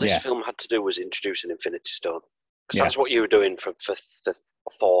 All this film had to do was introduce an Infinity Stone, because that's what you were doing for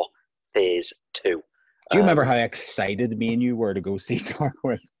Thor Phase 2. Do you remember how excited me and you were to go see Dark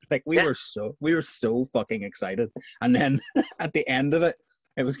World? Like we were so fucking excited, and then at the end of it,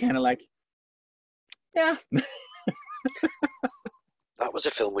 it was kind of like, yeah, that was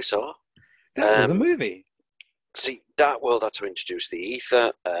a film we saw. That was a movie. See, Dark World had to introduce the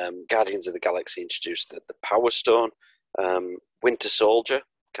ether. Guardians of the Galaxy introduced the Power Stone. Winter Soldier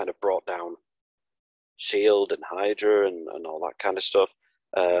kind of brought down Shield and Hydra and all that kind of stuff.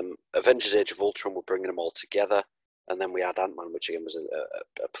 Avengers: Age of Ultron were bringing them all together. And then we had Ant-Man, which again was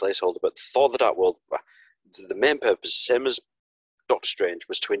a placeholder. But Thor: The Dark World, the main purpose, same as Doctor Strange,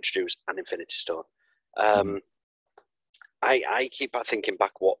 was to introduce an Infinity Stone. I keep thinking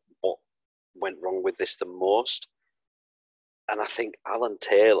back what went wrong with this the most. And I think Alan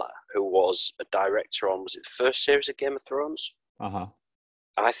Taylor, who was a director on, was it the first series of Game of Thrones? Uh-huh.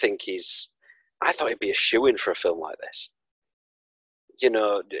 I thought he'd be a shoo-in for a film like this.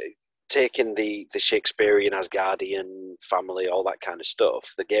 Taking the Shakespearean Asgardian family, all that kind of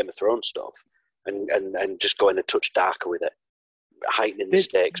stuff, the Game of Thrones stuff, and just going a touch darker with it, heightening the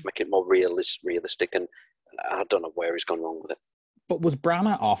stakes, making it more realistic, and I don't know where he's gone wrong with it. But was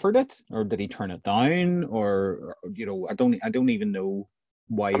Branagh offered it, or did he turn it down, or I don't even know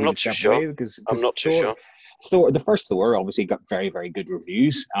why. I'm not too sure. Because I'm not too sure. So the first Thor obviously got very, very good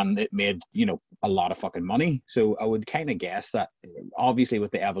reviews, and it made a lot of fucking money. So I would kind of guess that obviously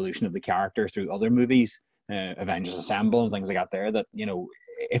with the evolution of the character through other movies, Avengers Assemble and things like that, that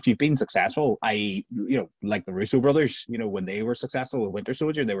if you've been successful, like the Russo brothers, when they were successful with Winter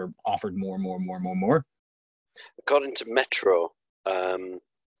Soldier, they were offered more. According to Metro,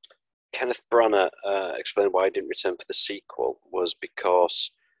 Kenneth Branagh explained why he didn't return for the sequel was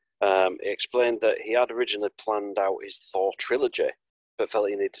because he explained that he had originally planned out his Thor trilogy, but felt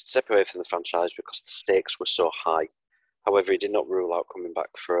he needed to separate from the franchise because the stakes were so high. However, he did not rule out coming back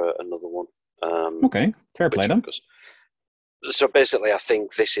for another one. Okay, fair play then. So basically, I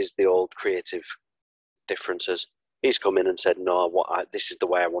think this is the old creative differences. He's come in and said, no, this is the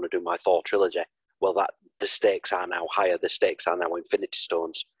way I want to do my Thor trilogy. Well, the stakes are now higher. The stakes are now Infinity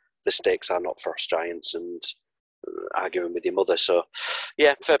Stones. The stakes are not Frost Giants and arguing with your mother. So,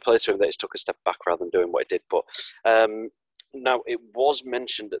 yeah, fair play to him that he's took a step back rather than doing what he did. But now, it was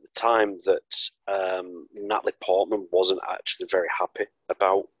mentioned at the time that Natalie Portman wasn't actually very happy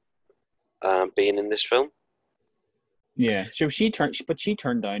about being in this film. Yeah, so she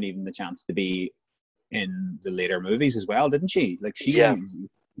turned down even the chance to be in the later movies as well, didn't she? Like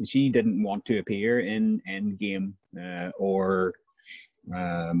she didn't want to appear in Endgame or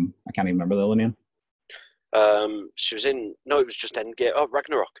I can't even remember the other name. She was in. No, it was just Endgame. Oh,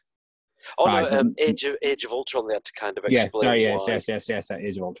 Ragnarok. Oh no, Age of Ultron. They had to kind of explain. Yes,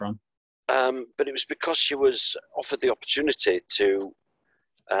 Age of Ultron. But it was because she was offered the opportunity to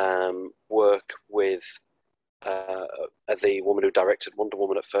work with the woman who directed Wonder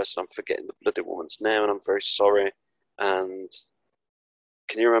Woman at first. I'm forgetting the bloody woman's name, and I'm very sorry. And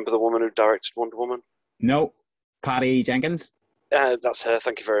can you remember the woman who directed Wonder Woman? No, Patty Jenkins. That's her.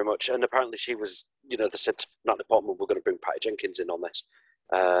 Thank you very much. And apparently she was, they said to Natalie Portman, we're going to bring Patty Jenkins in on this.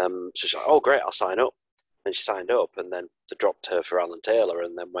 So she's like, oh, great, I'll sign up. And she signed up, and then they dropped her for Alan Taylor,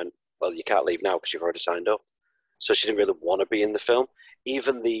 and then went, well, you can't leave now because you've already signed up. So she didn't really want to be in the film.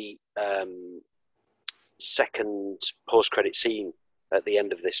 Even the second post-credit scene at the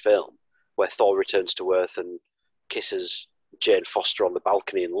end of this film, where Thor returns to Earth and kisses Jane Foster on the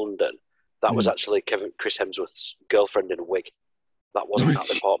balcony in London, that was actually Chris Hemsworth's girlfriend in a wig. That wasn't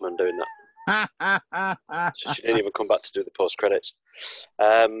Natalie Portman doing that. So she didn't even come back to do the post-credits.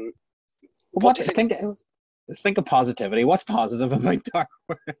 What do you think? Think of positivity. What's positive about Dark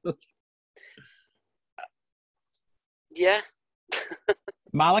World? Yeah.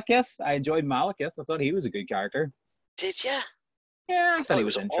 Malekith. I enjoyed Malekith. I thought he was a good character. Did you? Yeah, I thought he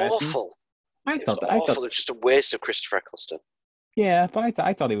was interesting. Awful. I thought it was just a waste of Christopher Eccleston. Yeah, but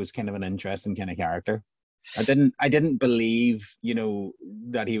I thought he was kind of an interesting kind of character. I didn't believe,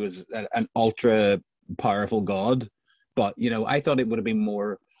 that he was an ultra powerful god, but I thought it would have been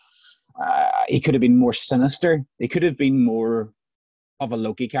more. He could have been more sinister. He could have been more of a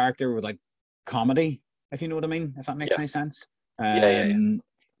Loki character with like comedy, if you know what I mean, if that makes any sense. Yeah.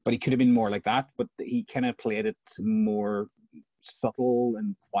 But he could have been more like that, but he kind of played it more subtle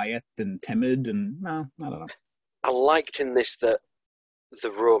and quiet and timid, and I don't know. I liked in this that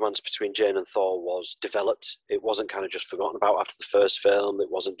the romance between Jane and Thor was developed. It wasn't kind of just forgotten about after the first film.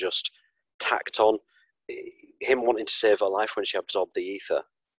 It wasn't just tacked on. Him wanting to save her life when she absorbed the ether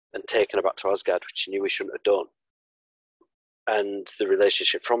and taken her back to Asgard, which she knew he shouldn't have done. And the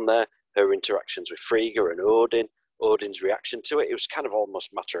relationship from there, her interactions with Frigga and Odin's reaction to it, it was kind of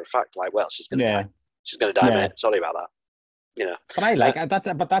almost matter of fact, like, well, she's going to die. She's going to die, mate. Sorry about that. But I like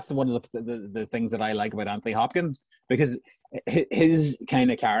that's one of the things that I like about Anthony Hopkins, because his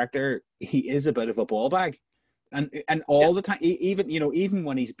kind of character, he is a bit of a ball bag, and all the time, even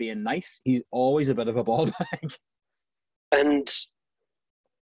when he's being nice, he's always a bit of a ball bag. And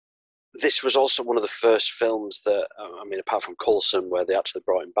this was also one of the first films that, apart from Coulson, where they actually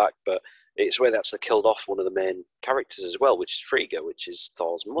brought him back, but it's where they actually killed off one of the main characters as well, which is Frigga, which is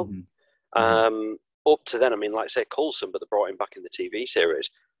Thor's mum. Up to then, like I say, Coulson, but they brought him back in the TV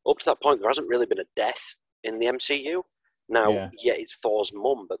series. Up to that point, there hasn't really been a death in the MCU. Now, it's Thor's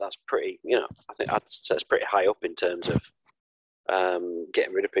mum, but that's pretty, I think I'd say it's pretty high up in terms of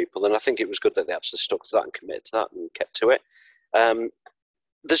getting rid of people. And I think it was good that they actually stuck to that and committed to that and kept to it.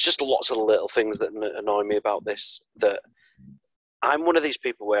 There's just lots of little things that annoy me about this, that I'm one of these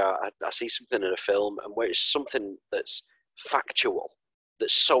people where I see something in a film and where it's something that's factual,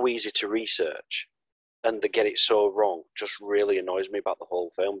 that's so easy to research, and they get it so wrong, just really annoys me about the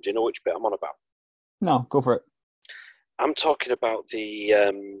whole film. Do you know which bit I'm on about? No, go for it. I'm talking about the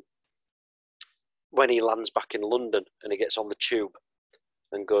when he lands back in London and he gets on the tube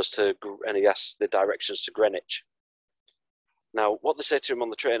and and he asks the directions to Greenwich. Now, what they say to him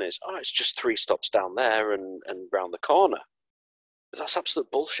on the train is, it's just 3 stops down there and round the corner. But that's absolute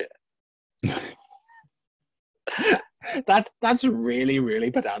bullshit. That's really,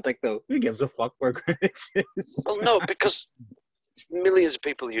 really pedantic, though. Who gives a fuck where Greenwich is? Well, no, because millions of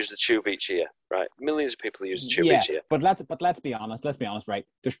people use the tube each year, right? Millions of people use the tube each year. But let's be honest, right?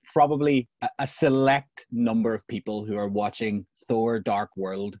 There's probably a select number of people who are watching Thor Dark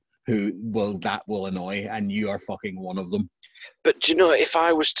World who will annoy, and you are fucking one of them. But do you know, if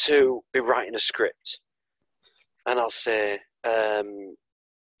I was to be writing a script and I'll say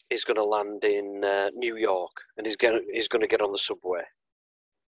he's going to land in New York and he's going to get on the subway,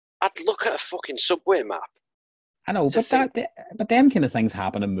 I'd look at a fucking subway map. I know, but them kind of things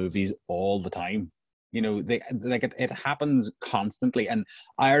happen in movies all the time. It happens constantly, and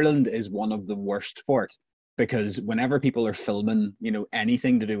Ireland is one of the worst for it, because whenever people are filming,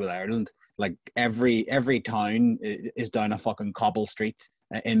 anything to do with Ireland, like every town is down a fucking cobble street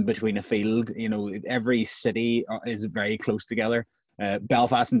in between a field. Every city is very close together.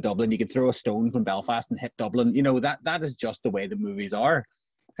 Belfast and Dublin, you could throw a stone from Belfast and hit Dublin. That is just the way the movies are.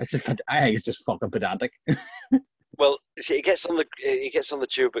 I think it's just fucking pedantic. Well, see, he gets on the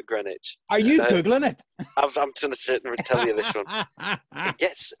tube at Greenwich. Are you googling it? I'm going to sit and tell you this one.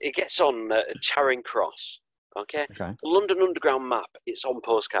 He gets on Charing Cross. Okay? The London Underground map. It's on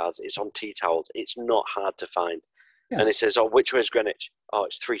postcards. It's on tea towels. It's not hard to find. Yeah. And he says, which way is Greenwich?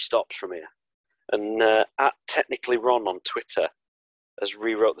 It's 3 stops from here. And at Technically Ron on Twitter has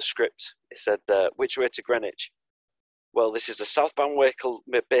rewrote the script. He said, which way to Greenwich? Well, this is the southbound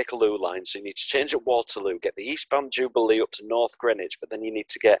Bakerloo line, so you need to change at Waterloo, get the eastbound Jubilee up to North Greenwich, but then you need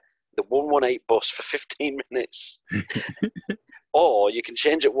to get the 118 bus for 15 minutes. Or you can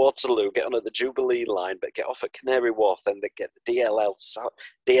change at Waterloo, get on at the Jubilee line, but get off at Canary Wharf, then get the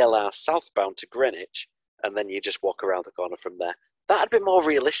DLR southbound to Greenwich, and then you just walk around the corner from there. That'd be more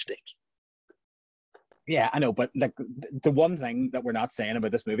realistic. Yeah, I know, but like the one thing that we're not saying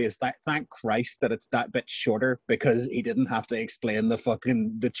about this movie is that thank Christ that it's that bit shorter, because he didn't have to explain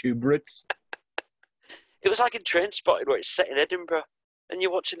the tube routes. It was like in Trainspotting, where it's set in Edinburgh, and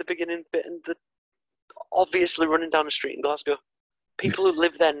you're watching the beginning bit, and obviously running down the street in Glasgow. People who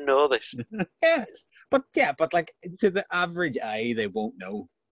live there know this. yeah, but like to the average eye, they won't know.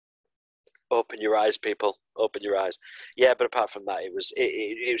 Open your eyes, people. Open your eyes. Yeah, but apart from that, it was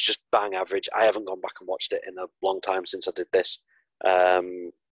just bang average. I haven't gone back and watched it in a long time since I did this. I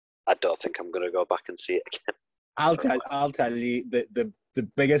don't think I'm going to go back and see it again. I'll tell you the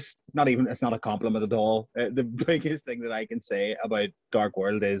biggest, not even, it's not a compliment at all. The biggest thing that I can say about Dark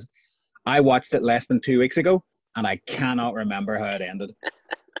World is I watched it less than 2 weeks ago, and I cannot remember how it ended.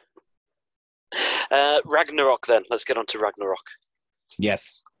 Ragnarok, then. Let's get on to Ragnarok.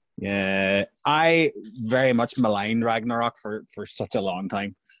 Yes. Yeah, I very much maligned Ragnarok for such a long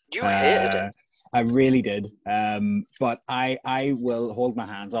time. You hated it. I really did. But I will hold my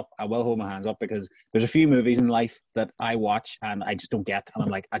hands up. I will hold my hands up, because there's a few movies in life that I watch and I just don't get, and I'm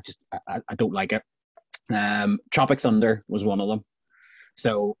like, I don't like it. Tropic Thunder was one of them.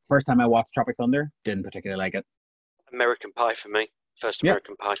 So first time I watched Tropic Thunder, didn't particularly like it. American Pie for me. First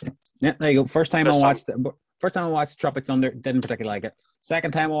American Pie. Yeah, there you go. First time I watched Tropic Thunder, didn't particularly like it.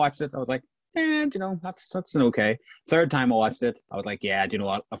 Second time I watched it, I was like, that's an okay. Third time I watched it, I was like, yeah, do you know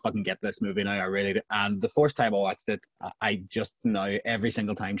what? I fucking get this movie now. I really do. And the fourth time I watched it, I just now, every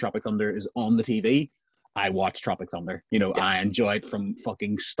single time Tropic Thunder is on the TV, I watch Tropic Thunder. I enjoy it from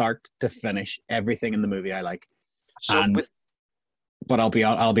fucking start to finish. Everything in the movie I like. But I'll be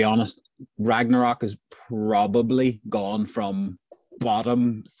honest, Ragnarok is probably gone from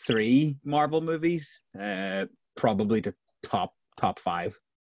bottom 3 Marvel movies, probably to top 5.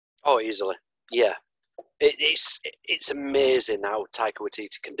 Oh, easily. Yeah. It's amazing how Taika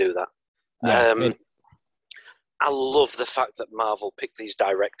Waititi can do that. Yeah, I love the fact that Marvel picked these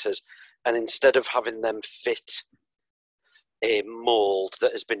directors, and instead of having them fit a mold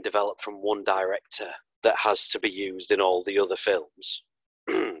that has been developed from one director that has to be used in all the other films,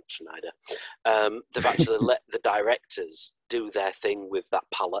 Schneider, they've actually let the directors do their thing with that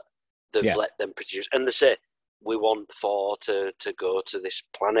palette. They've let them produce, and they say, we want Thor to go to this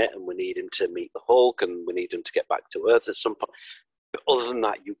planet, and we need him to meet the Hulk, and we need him to get back to Earth at some point. But other than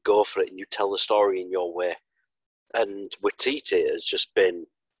that, you go for it and you tell the story in your way. And Waititi has just been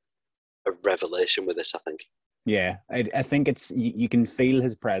a revelation with this, I think. Yeah, I think you can feel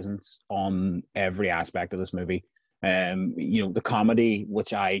his presence on every aspect of this movie. The comedy,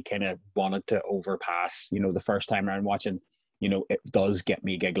 which I kind of wanted to overpass, the first time around watching, it does get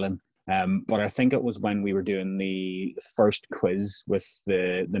me giggling. But I think it was when we were doing the first quiz with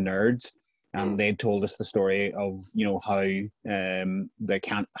the nerds, and they told us the story of how they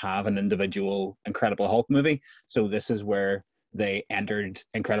can't have an individual Incredible Hulk movie. So this is where they entered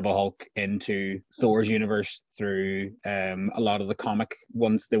Incredible Hulk into Thor's universe through a lot of the comic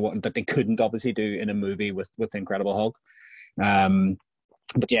ones that they couldn't obviously do in a movie with Incredible Hulk.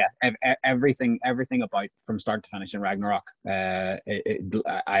 But yeah, everything about from start to finish in Ragnarok,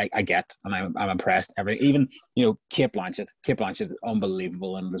 I get, and I'm impressed. Even Kate Blanchett,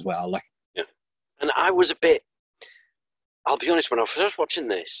 unbelievable in it as well. Like, yeah, and I was a bit. I'll be honest, when I was first watching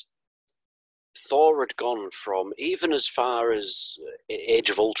this, Thor had gone from, even as far as Age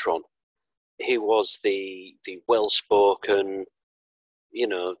of Ultron, he was the well-spoken,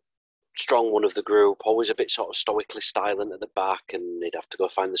 strong one of the group, always a bit sort of stoically silent at the back, and he'd have to go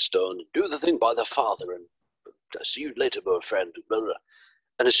find the stone and do the thing by the father, and see you later, my friend. Blah, blah.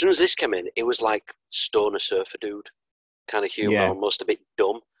 And as soon as this came in, it was like stoner surfer dude kind of humor, almost a bit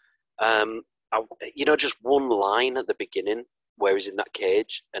dumb. Just one line at the beginning where he's in that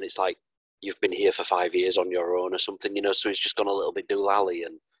cage, and it's like, you've been here for 5 years on your own or something, so he's just gone a little bit doolally,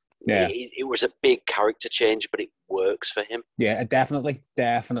 and it was a big character change, but it works for him. Yeah, it definitely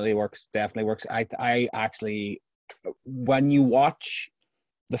works. Definitely works. I actually, when you watch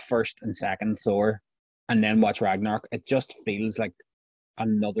the first and second Thor and then watch Ragnarok, it just feels like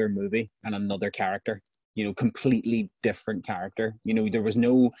another movie and another character. Completely different character. There was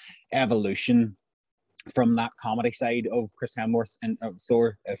no evolution from that comedy side of Chris Hemsworth and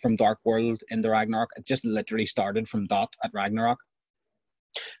Thor from Dark World into Ragnarok. It just literally started from dot at Ragnarok.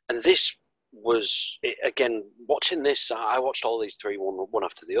 And this was, again, watching this, I watched all these three one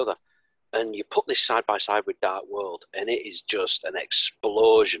after the other, and you put this side by side with Dark World, and it is just an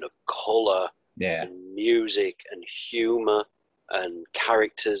explosion of colour and music and humour. and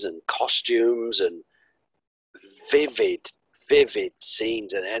characters and costumes and vivid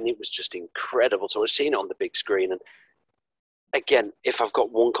scenes, and it was just incredible. So I've seen it on the big screen, and again, if I've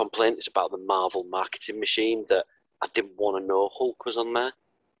got one complaint, it's about the Marvel marketing machine, that I didn't want to know Hulk was on there.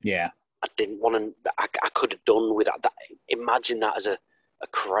 Yeah. I didn't want to. I could have done with that. Imagine that as a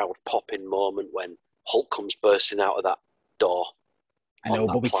crowd popping moment when Hulk comes bursting out of that door. I know,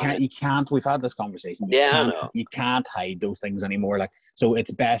 but you can't. We've had this conversation. I know. You can't hide those things anymore. Like, so it's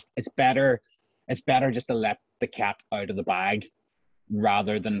better just to let the cat out of the bag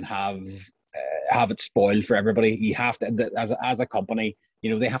rather than have it spoiled for everybody. You have to, as a company,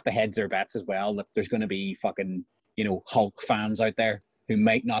 they have to hedge their bets as well. That there's going to be fucking, Hulk fans out there who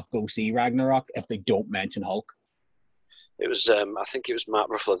might not go see Ragnarok if they don't mention Hulk. It was, I think it was Mark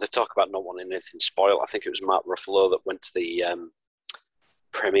Ruffalo. They talk about not wanting anything spoiled. I think it was Mark Ruffalo that went to the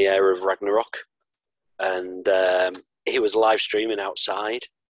premiere of Ragnarok, and he was live streaming outside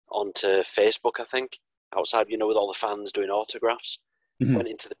onto Facebook, I think, outside, with all the fans doing autographs. Mm-hmm. Went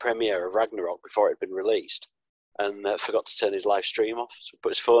into the premiere of Ragnarok before it had been released, and forgot to turn his live stream off, so he put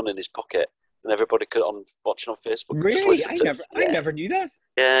his phone in his pocket, and everybody could, watching on Facebook, really? I never knew that.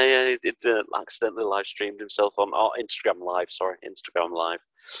 Yeah, he did, accidentally live streamed himself on Instagram Live.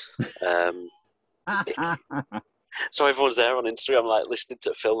 So everyone's there on Instagram, like, listening to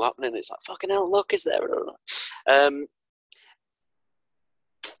the film happening. It's like, fucking hell, look, is there?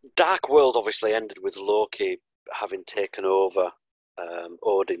 Dark World obviously ended with Loki having taken over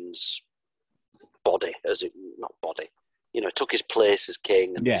Odin's body, took his place as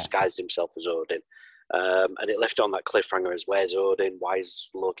king and disguised himself as Odin. And it left on that cliffhanger as, where's Odin? Why is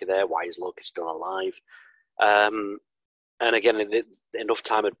Loki there? Why is Loki still alive? And again, enough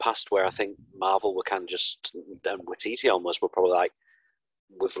time had passed where I think Marvel were kind of just, and Waititi almost, were probably like,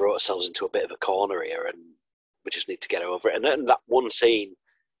 we've wrote ourselves into a bit of a corner here and we just need to get over it. And then that one scene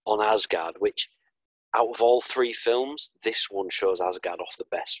on Asgard, which out of all three films, this one shows Asgard off the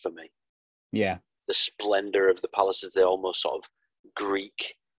best for me. Yeah. The splendour of the palaces, the almost sort of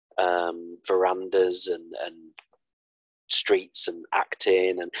Greek verandas and streets and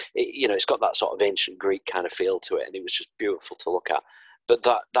acting, and it's got that sort of ancient Greek kind of feel to it, and it was just beautiful to look at. But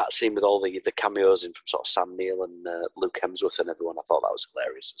that scene with all the cameos in from sort of Sam Neill and Luke Hemsworth and everyone, I thought that was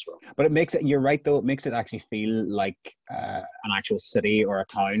hilarious as well. But it makes it, you're right though, it makes it actually feel like an actual city or a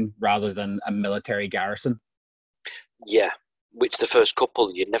town rather than a military garrison. Yeah, which the first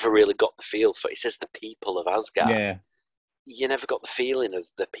couple you never really got the feel for. It says the people of Asgard. Yeah. You never got the feeling of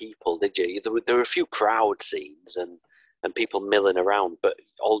the people, did you? There were a few crowd scenes and people milling around, but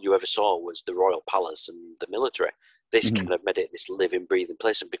all you ever saw was the royal palace and the military. This kind of made it this living, breathing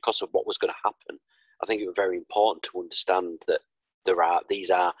place, and because of what was going to happen, I think it was very important to understand that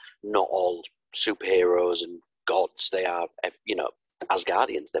these are not all superheroes and gods. They are,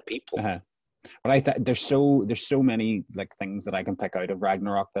 Asgardians. They're people. Uh-huh. But there's so many like things that I can pick out of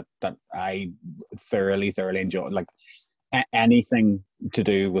Ragnarok that I thoroughly enjoy. Like anything to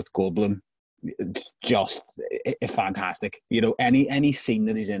do with Goldblum, it's just fantastic. Any scene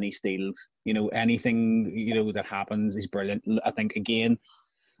that he's in, he steals. Anything that happens, he's brilliant. I think again,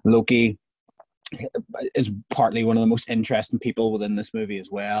 Loki is partly one of the most interesting people within this movie as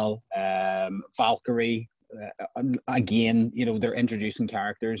well. Valkyrie, again, they're introducing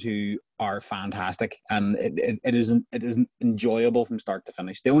characters who are fantastic, and it is enjoyable from start to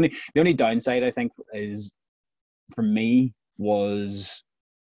finish. The only downside I think is, for me, was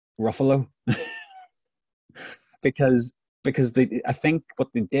Ruffalo. because I think what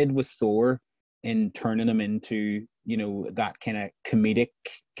they did with Thor in turning him into that kind of comedic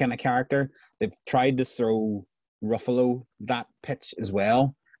kind of character, they've tried to throw Ruffalo that pitch as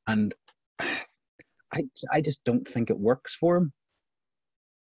well, and I just don't think it works for him.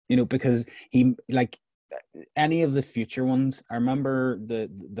 Because he, like any of the future ones, I remember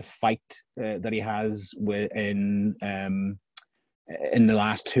the fight that he has in the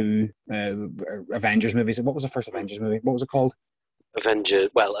last two Avengers movies. What was the first Avengers movie? What was it called? Avengers.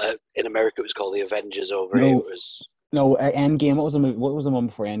 Well, in America it was called the Avengers. Over here it was Endgame. What was the movie? What was the one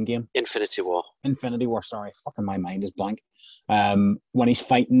before Endgame? Infinity War. Sorry, fucking my mind is blank. When he's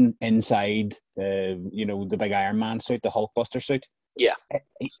fighting inside, the big Iron Man suit, the Hulkbuster suit. Yeah,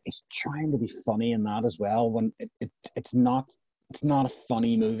 he's trying to be funny in that as well. When it's not a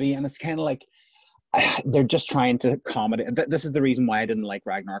funny movie, and it's kind of like they're just trying to accommodate. This is the reason why I didn't like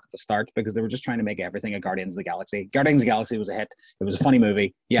Ragnarok at the start, because they were just trying to make everything a Guardians of the Galaxy. Guardians of the Galaxy was a hit. It was a funny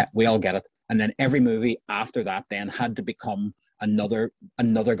movie. Yeah, we all get it. And then every movie after that then had to become another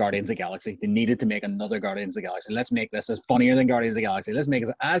Guardians of the Galaxy. They needed to make another Guardians of the Galaxy. Let's make this as funnier than Guardians of the Galaxy. Let's make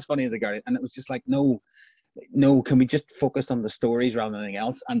it as funny as a Guardian. And it was just like, no, no, can we just focus on the stories rather than anything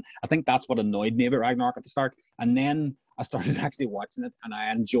else? And I think that's what annoyed me about Ragnarok at the start. And then I started actually watching it, and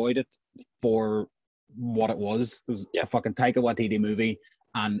I enjoyed it for what it was. It was a fucking Taika Waititi movie,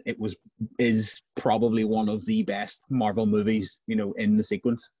 and is probably one of the best Marvel movies, in the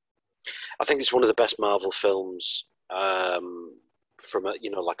sequence. I think it's one of the best Marvel films from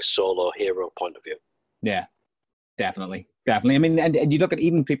a like a solo hero point of view. Yeah, definitely. I mean, and you look at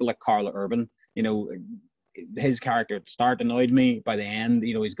even people like Karl Urban, his character at the start annoyed me. By the end,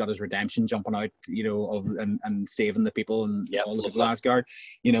 he's got his redemption, jumping out, and saving the people and all the people of Asgard.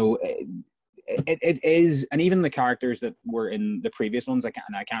 It is, and even the characters that were in the previous ones, I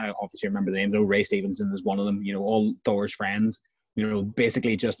can't obviously remember the name though. Ray Stevenson is one of them. All Thor's friends.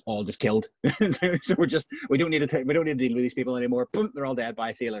 Basically just killed. So we don't need to deal with these people anymore. Boom, they're all dead.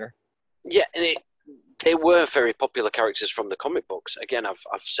 Bye. See you later. Yeah, and they were very popular characters from the comic books. Again, I've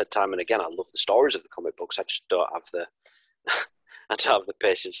said time and again, I love the stories of the comic books. I just don't have the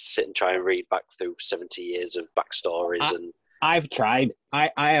patience to sit and try and read back through 70 years of backstories. I've tried.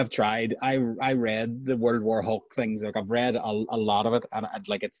 I have tried. I read the World War Hulk things. Like I've read a lot of it, and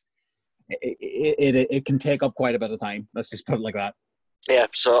it can take up quite a bit of time. Let's just put it like that. Yeah,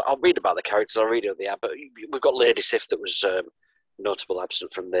 so I'll read about the characters. I'll read who they are. But we've got Lady Sif that was notable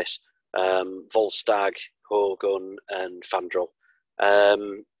absent from this. Volstagg, Hogun, and Fandral.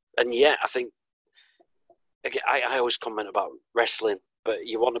 And yeah, I think again, I always comment about wrestling, but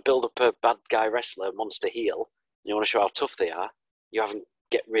you want to build up a bad guy wrestler, monster heel, and you want to show how tough they are. You haven't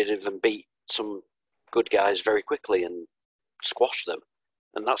get rid of and beat some good guys very quickly and squash them.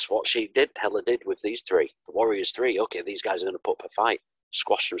 And that's what Hela did with these three. The Warriors 3, okay, these guys are going to put up a fight.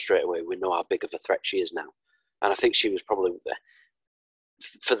 Squash them straight away. We know how big of a threat she is now. And I think she was probably,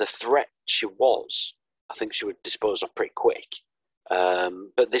 for the threat she was, I think she would dispose of pretty quick.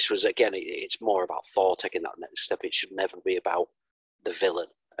 But this was, again, it's more about Thor taking that next step. It should never be about the villain.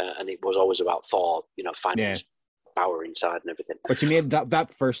 And it was always about Thor, finding his power inside and everything. But you made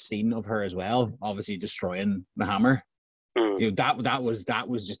that first scene of her as well, obviously destroying the hammer. That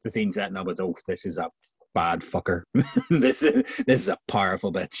was just the scene setting up with, this is a bad fucker. this is a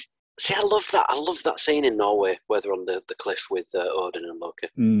powerful bitch. See, I love that. I love that scene in Norway where they're on the cliff with Odin and Loki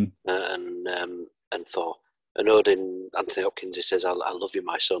and Thor. And Odin, Anthony Hopkins, he says, "I love you,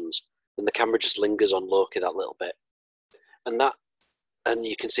 my sons." And the camera just lingers on Loki that little bit, and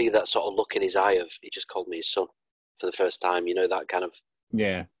you can see that sort of look in his eye of he just called me his son for the first time. That kind of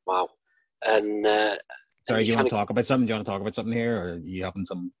wow. And sorry, do you want to talk about something? Do you want to talk about something here, or are you having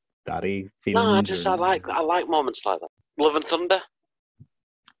some daddy feelings? No, I like moments like that. Love and Thunder.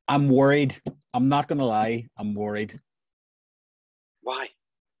 I'm worried. I'm not going to lie. I'm worried. Why?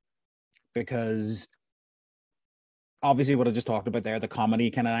 Because obviously what I just talked about there, the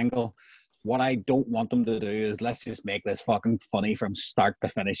comedy kind of angle. What I don't want them to do is let's just make this fucking funny from start to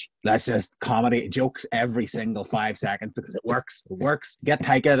finish. Let's just comedy jokes every single 5 seconds because it works. It works. Get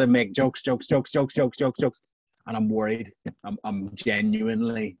Taika to make jokes. And I'm worried. I'm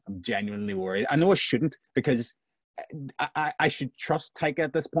genuinely worried. I know I shouldn't because I should trust Taika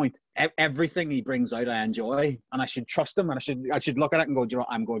at this point. Everything he brings out, I enjoy, and I should trust him. And I should look at it and go,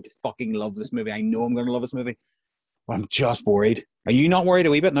 I'm going to fucking love this movie. I know I'm going to love this movie, but I'm just worried. Are you not worried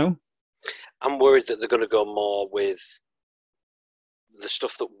a wee bit? No. I'm worried that they're going to go more with the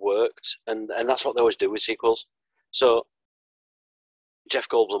stuff that worked, and that's what they always do with sequels. So Jeff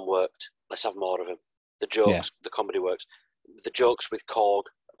Goldblum worked. Let's have more of him. The jokes, the comedy works. The jokes with Korg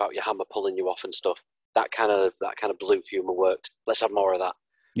about your hammer pulling you off and stuff. That kind of blue humor worked. Let's have more of that.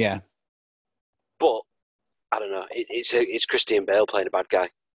 Yeah. But I don't know. It's Christian Bale playing a bad guy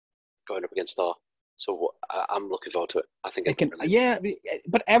going up against Thor. So I'm looking forward to it. I think it can. Really... Yeah,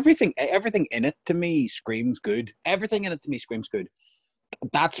 but everything in it to me screams good. Everything in it to me screams good.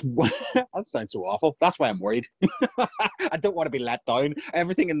 That sounds so awful. That's why I'm worried. I don't want to be let down.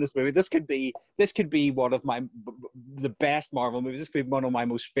 Everything in this movie. This could be one of the best Marvel movies. This could be one of my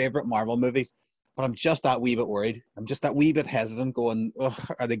most favorite Marvel movies. But I'm just that wee bit worried. I'm just that wee bit hesitant. Going,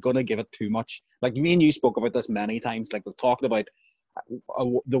 are they going to give it too much? Like me and you spoke about this many times. Like we've talked about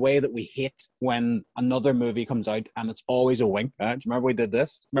the way that we hate when another movie comes out and it's always a wink. Do you remember we did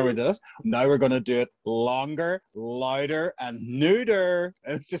this? Now we're going to do it longer, louder, and nuder.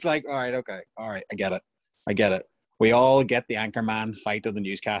 And it's just like, all right, I get it. We all get the Anchorman fight of the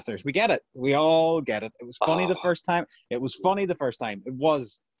newscasters. We get it. We all get it. It was funny the first time. It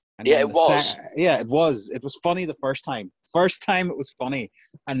was. And yeah, it was. It was. It was funny the first time. First time it was funny.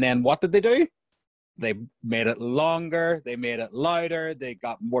 And then what did they do? They made it longer. They made it louder. They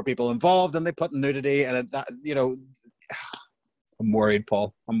got more people involved, and they put nudity. And I'm worried,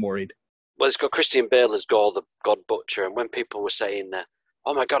 Paul. I'm worried. Well, it's got Christian Bale as God Butcher, and when people were saying,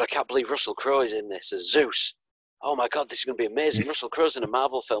 "Oh my God, I can't believe Russell Crowe is in this as Zeus," oh my God, this is going to be amazing. Russell Crowe's in a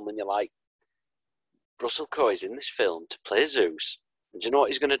Marvel film, and you're like, Russell Crowe is in this film to play Zeus. And do you know what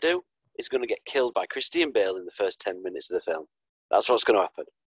he's going to do? He's going to get killed by Christian Bale in the first 10 minutes of the film. That's what's going to happen.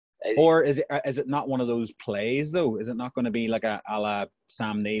 Or is it not one of those plays, though? Is it not going to be like a la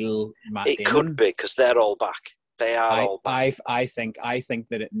Sam Neill, Matt Damon? It could be, because they're all back. They are all back. I think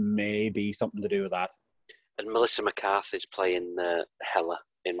that it may be something to do with that. And Melissa McCarthy's playing Hela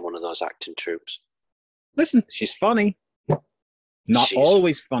in one of those acting troupes. Listen, she's funny. Not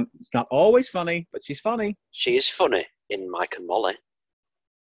always fun. It's not always funny, but she's funny. She is funny in Mike and Molly.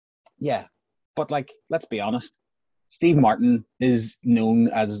 Yeah, but like, let's be honest. Steve Martin is known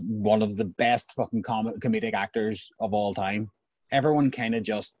as one of the best fucking comedic actors of all time. Everyone kind of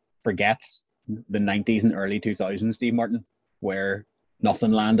just forgets the 90s and early 2000s Steve Martin, where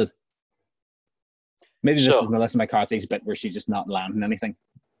nothing landed. Maybe this is Melissa McCarthy's bit where she's just not landing anything.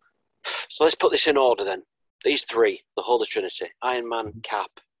 So let's put this in order then. These three, the Holy Trinity: Iron Man, Cap,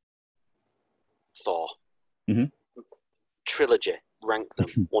 Thor. Mm-hmm. Trilogy. Rank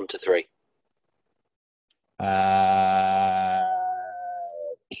them 1 to 3.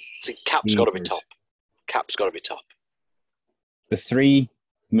 See, Cap's got to be top. Cap's got to be top. The 3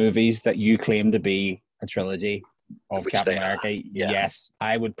 movies that you claim to be a trilogy of Captain America, yes,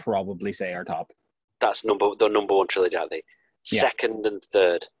 I would probably say are top. That's the number 1 trilogy, I think. Yeah. Second and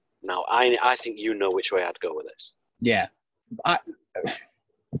third. Now, I think you know which way I'd go with this. Yeah.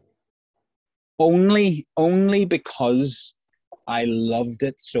 Only because I loved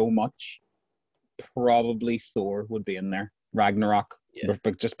it so much, probably Thor would be in there. Ragnarok. Yeah.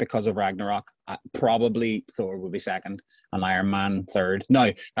 But just because of Ragnarok, probably Thor would be second and Iron Man third.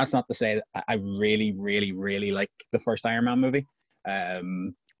 No, that's not to say that I really, really, really like the first Iron Man movie.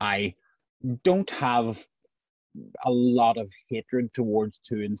 I don't have a lot of hatred towards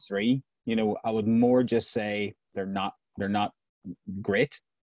 2 and 3. You know, I would more just say they're not great.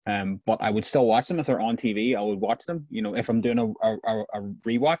 But I would still watch them if they're on TV. I would watch them. You know, if I'm doing a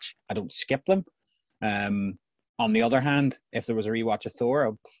rewatch, I don't skip them. On the other hand, if there was a rewatch of Thor,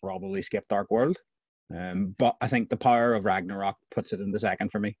 I'd probably skip Dark World. But I think the power of Ragnarok puts it in the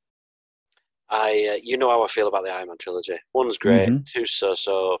second for me. You know how I feel about the Iron Man trilogy. 1's great, 2's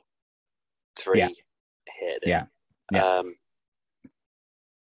so, 3 hate it. Yeah.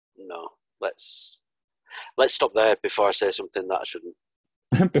 No, let's stop there before I say something that I shouldn't.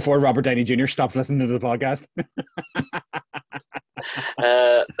 Before Robert Downey Jr. stops listening to the podcast.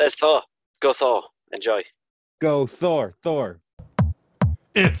 There's Thor. Go Thor. Enjoy. Go Thor.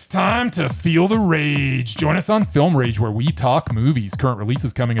 It's time to feel the rage. Join us on Film Rage, where we talk movies, current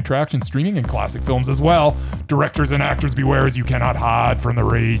releases, coming attractions, streaming, and classic films as well. Directors and actors, beware as you cannot hide from the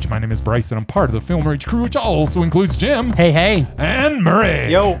rage. My name is Bryce, and I'm part of the Film Rage crew, which also includes Jim. Hey. And Murray.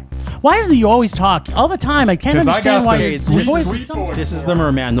 Yo. Why is it you always talk all the time? I can't understand why your voice is so... This is the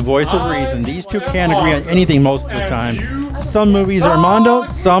Merman, the voice of reason. These two can't agree on anything most of the time. Some movies are Mondo,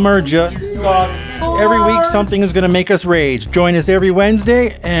 some are just... Every week, something is going to make us rage. Join us every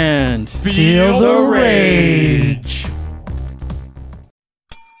Wednesday and feel the rage.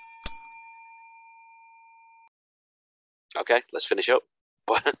 Okay, let's finish up.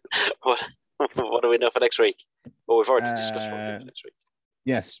 What do we know for next week? Well, we've already discussed what we know for next week.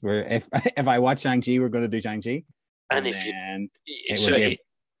 Yes, if I watch Shang-Chi, we're going to do Shang-Chi. And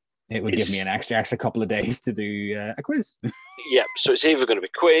it would give me an extra couple of days to do a quiz. Yeah, so it's either going to be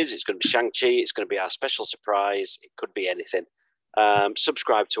quiz, it's going to be Shang-Chi, it's going to be our special surprise, it could be anything.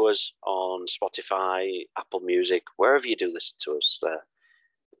 Subscribe to us on Spotify, Apple Music, wherever you do listen to us.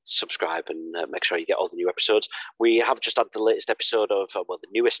 Subscribe and make sure you get all the new episodes. We have just had the latest episode of, the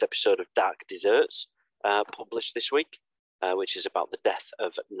newest episode of Dark Desserts published this week, which is about the death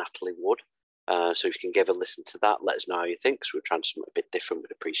of Natalie Wood. So if you can give a listen to that, let us know how you think, because we're trying something a bit different.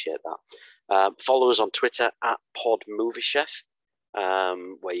 We'd appreciate that. Follow us on Twitter at PodMovieChef,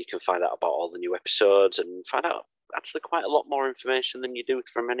 where you can find out about all the new episodes and find out actually quite a lot more information than you do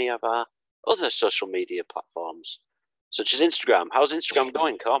from any of our other social media platforms, such as Instagram. How's Instagram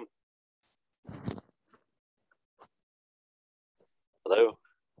going, Com? Hello?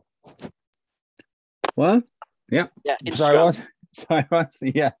 What? Yeah. Yeah, Instagram. Sorry, what?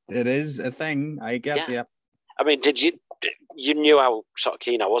 Yeah, it is a thing. I get. Yeah. I mean, you knew how sort of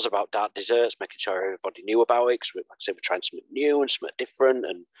keen I was about Dark Desserts, making sure everybody knew about it, because like I said, we're trying something new and something different,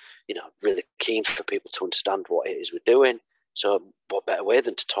 and really keen for people to understand what it is we're doing. So what better way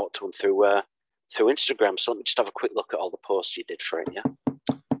than to talk to them through Instagram? So let me just have a quick look at all the posts you did for it. Yeah.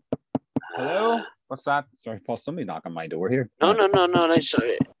 Hello. What's that? Sorry, Paul. Somebody knock on my door here. No.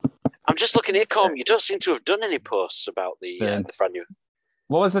 Sorry. I'm just looking at Com. You don't seem to have done any posts about the brand new.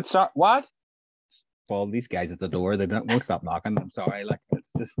 What was it? What? Well, these guys at the door, they won't stop knocking. I'm sorry. Like,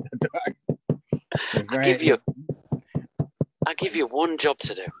 it's just. I'll give you one job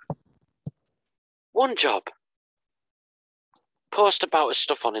to do. One job. Post about his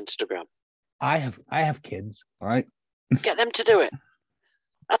stuff on Instagram. I have kids, all right? Get them to do it.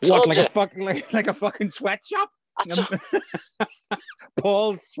 I told what, you. Like a fucking sweatshop?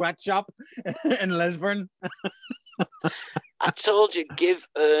 Paul's sweatshop in Lisburn. I told you, give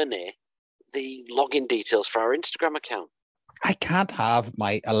Ernie the login details for our Instagram account. I can't have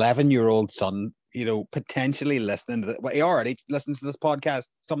my 11-year-old son, potentially listening to it. Well, he already listens to this podcast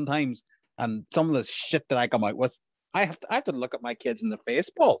sometimes, and some of the shit that I come out with, I have to look at my kids in the face,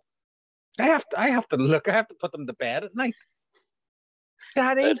 Paul. I have to put them to bed at night.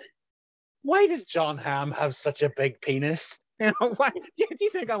 Daddy, why does John Hamm have such a big penis? Why do you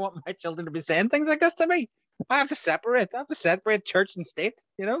think I want my children to be saying things like this to me? I have to separate church and state,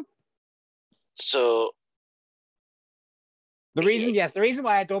 So the reason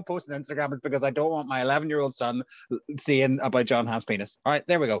why I don't post on Instagram is because I don't want my 11-year-old son seeing about John Hamm's penis. All right,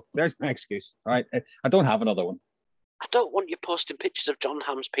 there we go. There's my excuse. All right, I don't have another one. I don't want you posting pictures of John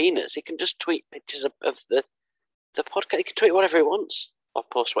Hamm's penis. He can just tweet pictures of the podcast. He can tweet whatever he wants or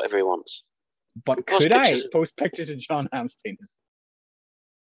post whatever he wants. But could I post pictures of John Hamm's penis?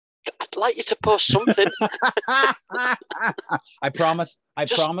 I'd like you to post something. I promise.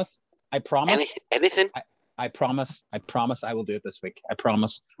 Anything? I promise I will do it this week. I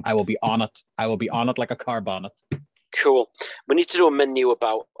promise I will be on it. I will be on it like a car bonnet. Cool. We need to do a menu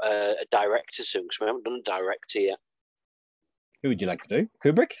about a director soon because we haven't done a director yet. Who would you like to do?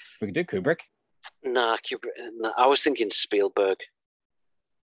 Kubrick? We could do Kubrick. Nah, Kubrick. Nah, I was thinking Spielberg.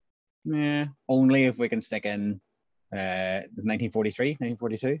 Yeah, only if we can stick in 1943,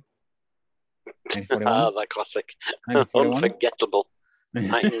 1942. 1941. Ah, that classic. Unforgettable.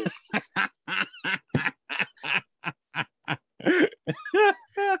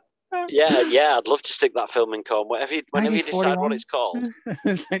 Yeah, I'd love to stick that film in Com. Whenever you decide what it's called.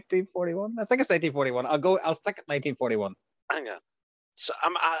 1941. I think it's 1941. I'll stick at 1941. Hang on. So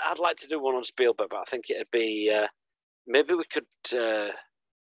I'd like to do one on Spielberg, but I think it'd be maybe we could.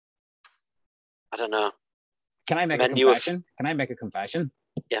 I don't know. Can I make a confession? Can I make a confession?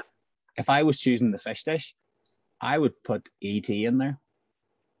 Yeah. If I was choosing the fish dish, I would put E.T. in there.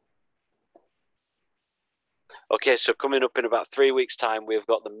 Okay, so coming up in about 3 weeks' time, we've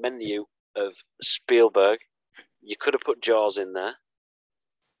got the menu of Spielberg. You could have put Jaws in there,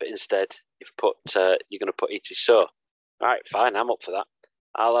 but instead you're going to put E.T. So, all right, fine, I'm up for that.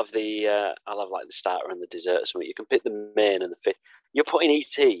 I'll have the starter and the dessert or something. You can pick the main and the fish. You're putting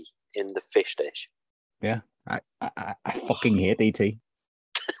E.T. in the fish dish. Yeah, I fucking hate E.T.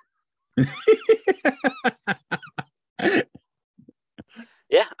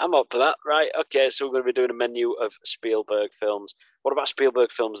 Yeah, I'm up for that. Right, okay, so we're going to be doing a menu of Spielberg films. What about Spielberg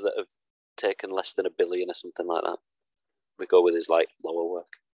films that have taken less than $1 billion or something like that? We go with his lower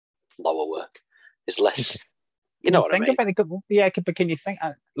work. His less. You know what I mean? Think about it. But can you think?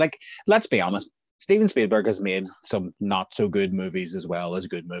 Let's be honest. Steven Spielberg has made some not so good movies as well as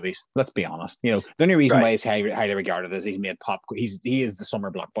good movies. Let's be honest. The only reason why he's highly regarded is he's made popcorn. He is the summer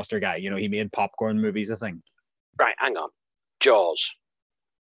blockbuster guy. He made popcorn movies a thing. Right, hang on. Jaws.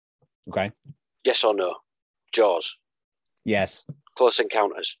 Okay. Yes or no? Jaws. Yes. Close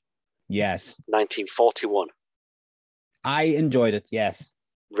Encounters. Yes. 1941. I enjoyed it. Yes.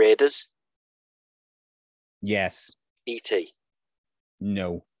 Raiders. Yes. E.T.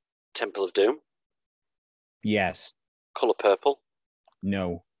 No. Temple of Doom. Yes. Color Purple.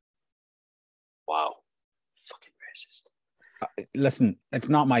 No. Wow. Fucking racist. Listen, it's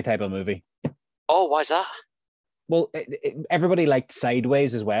not my type of movie. Oh, why's that? Well, everybody liked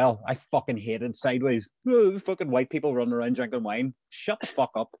Sideways as well. I fucking hated Sideways. Oh, fucking white people running around drinking wine. Shut the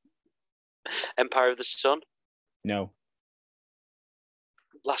fuck up. Empire of the Sun. No.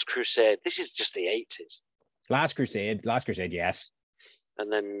 Last Crusade. This is just the 80s. Last Crusade, yes. And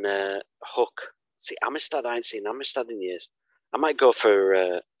then Hook. See, Amistad, I ain't seen Amistad in years. I might go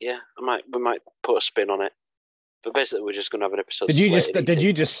for, we might put a spin on it. But basically, we're just going to have an episode. Did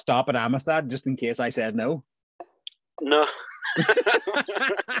you just stop at Amistad just in case I said no? No.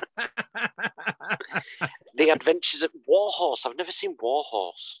 The Adventures of Warhorse. I've never seen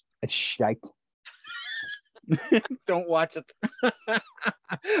Warhorse. It's shite. Don't watch it.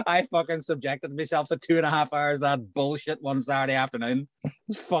 I fucking subjected myself to 2.5 hours of that bullshit one Saturday afternoon.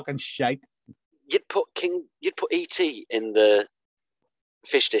 It's fucking shite. You'd put E.T. in the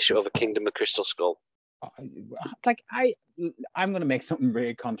fish dish over Kingdom of Crystal Skull. I'm going to make something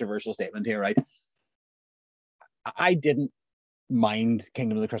very controversial statement here, right? I didn't mind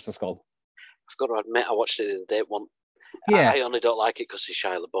Kingdom of the Crystal Skull. I've got to admit, I watched it the other day. Yeah. I only don't like it because he's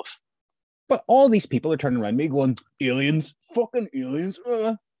Shia LaBeouf. But all these people are turning around me going, aliens, fucking aliens.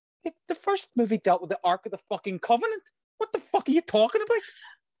 The first movie dealt with the Ark of the fucking Covenant. What the fuck are you talking about?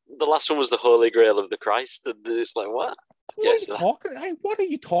 The last one was the Holy Grail of the Christ, and it's like, what? What are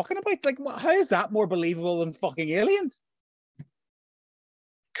you talking about? Like, how is that more believable than fucking aliens?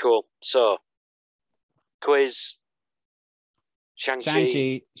 Cool. So, quiz.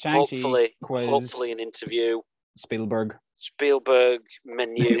 Shang-Chi, hopefully an interview. Spielberg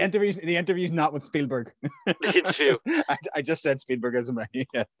menu. The interview's not with Spielberg. The interview. I just said Spielberg as a menu.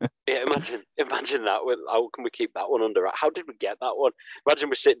 Yeah. Imagine that. How can we keep that one under? How did we get that one? Imagine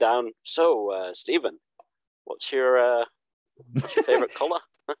we sit down. So, Stephen, what's your favorite color?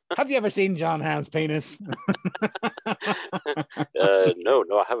 Have you ever seen John Hamm's penis? No,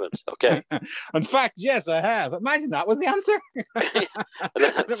 I haven't. Okay. In fact, yes, I have. Imagine that was the answer.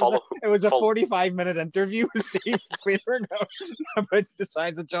 It was a 45-minute interview with Steve Spielberg about the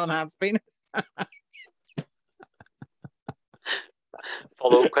size of John Hamm's penis.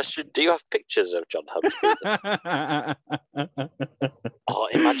 Follow-up question: do you have pictures of John Hamm's penis? Oh,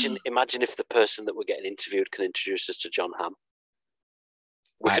 imagine if the person that we're getting interviewed can introduce us to John Hamm.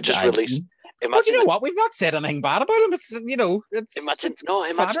 We could just release. But you know what? We've not said anything bad about him. It's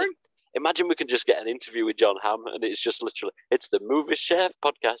Imagine we can just get an interview with John Hamm, and it's just literally it's the Movie Chef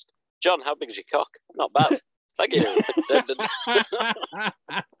podcast. John, how big's your cock? Not bad. Thank you.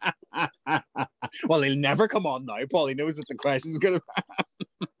 Well, he'll never come on now, Paul. He knows that the question's going to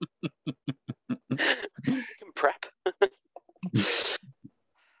prep.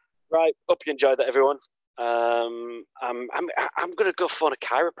 Right. Hope you enjoyed that, everyone. I'm gonna go phone a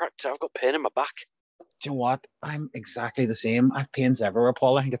chiropractor. I've got pain in my back. Do you know what? I'm exactly the same. I have pains everywhere,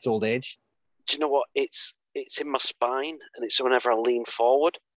 Paul. I think it's old age. Do you know what? It's in my spine, and it's whenever I lean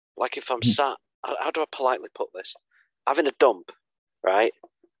forward. Like if I'm sat, how do I politely put this? Having a dump, right?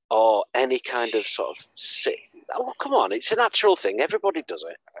 Or any kind of sort of sit. Oh, come on, it's a natural thing. Everybody does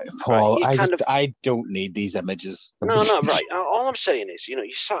it. Paul, right? I don't need these images. No, right. All I'm saying is,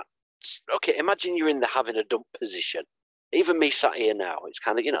 you sat. Okay, imagine you're in the having a dump position. Even me sat here now, it's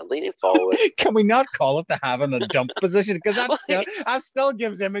kind of, leaning forward. Can we not call it the having a dump position? Because that still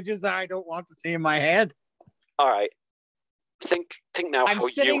gives images that I don't want to see in my head. All right. Think now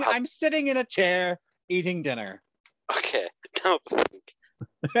I'm sitting in a chair eating dinner. Okay. Now think.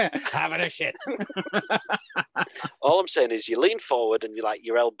 Having a shit. All I'm saying is you lean forward and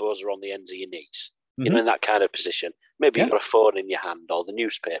your elbows are on the ends of your knees. Mm-hmm. In that kind of position. Maybe you've got a phone in your hand or the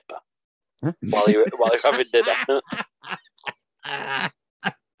newspaper while you're having dinner.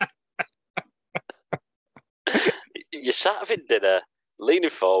 You sat having dinner, leaning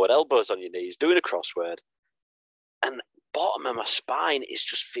forward, elbows on your knees, doing a crossword, and bottom of my spine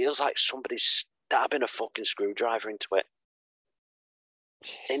just feels like somebody's stabbing a fucking screwdriver into it.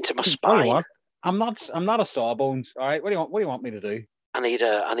 Into my spine. What? I'm not a sawbones. All right. What do you want me to do? I need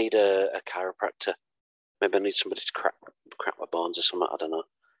a chiropractor. Maybe I need somebody to crack my bones or something. I don't know.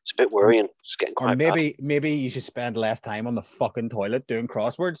 It's a bit worrying. It's getting quite bad. Maybe you should spend less time on the fucking toilet doing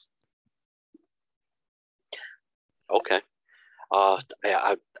crosswords. Okay.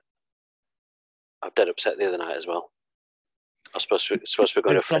 Yeah, I'm dead upset the other night as well. I was supposed to be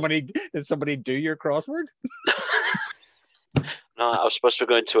going Did somebody do your crossword? No, I was supposed to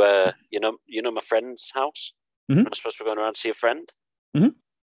be going to my friend's house. Mm-hmm. I was supposed to be going around to see a friend. Mm-hmm.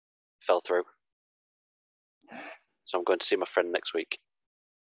 Fell through. So I'm going to see my friend next week.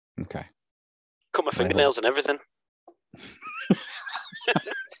 Okay. Cut my fingernails and everything.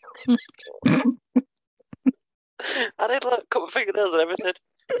 I did cut my fingernails and everything.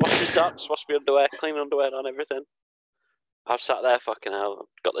 Wash my socks, wash my underwear, clean my underwear on everything. I've sat there fucking hell.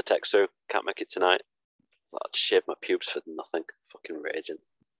 Got the text through. Can't make it tonight. I'd shave my pubes for nothing. Fucking raging.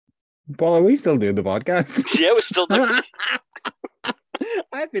 Paul, are we still doing the podcast? Yeah, we're still doing it.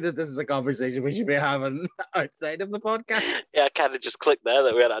 I feel that this is a conversation we should be having outside of the podcast. Yeah, I kind of just clicked there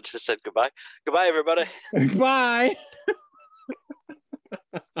that we had actually said goodbye. Goodbye, everybody. Bye.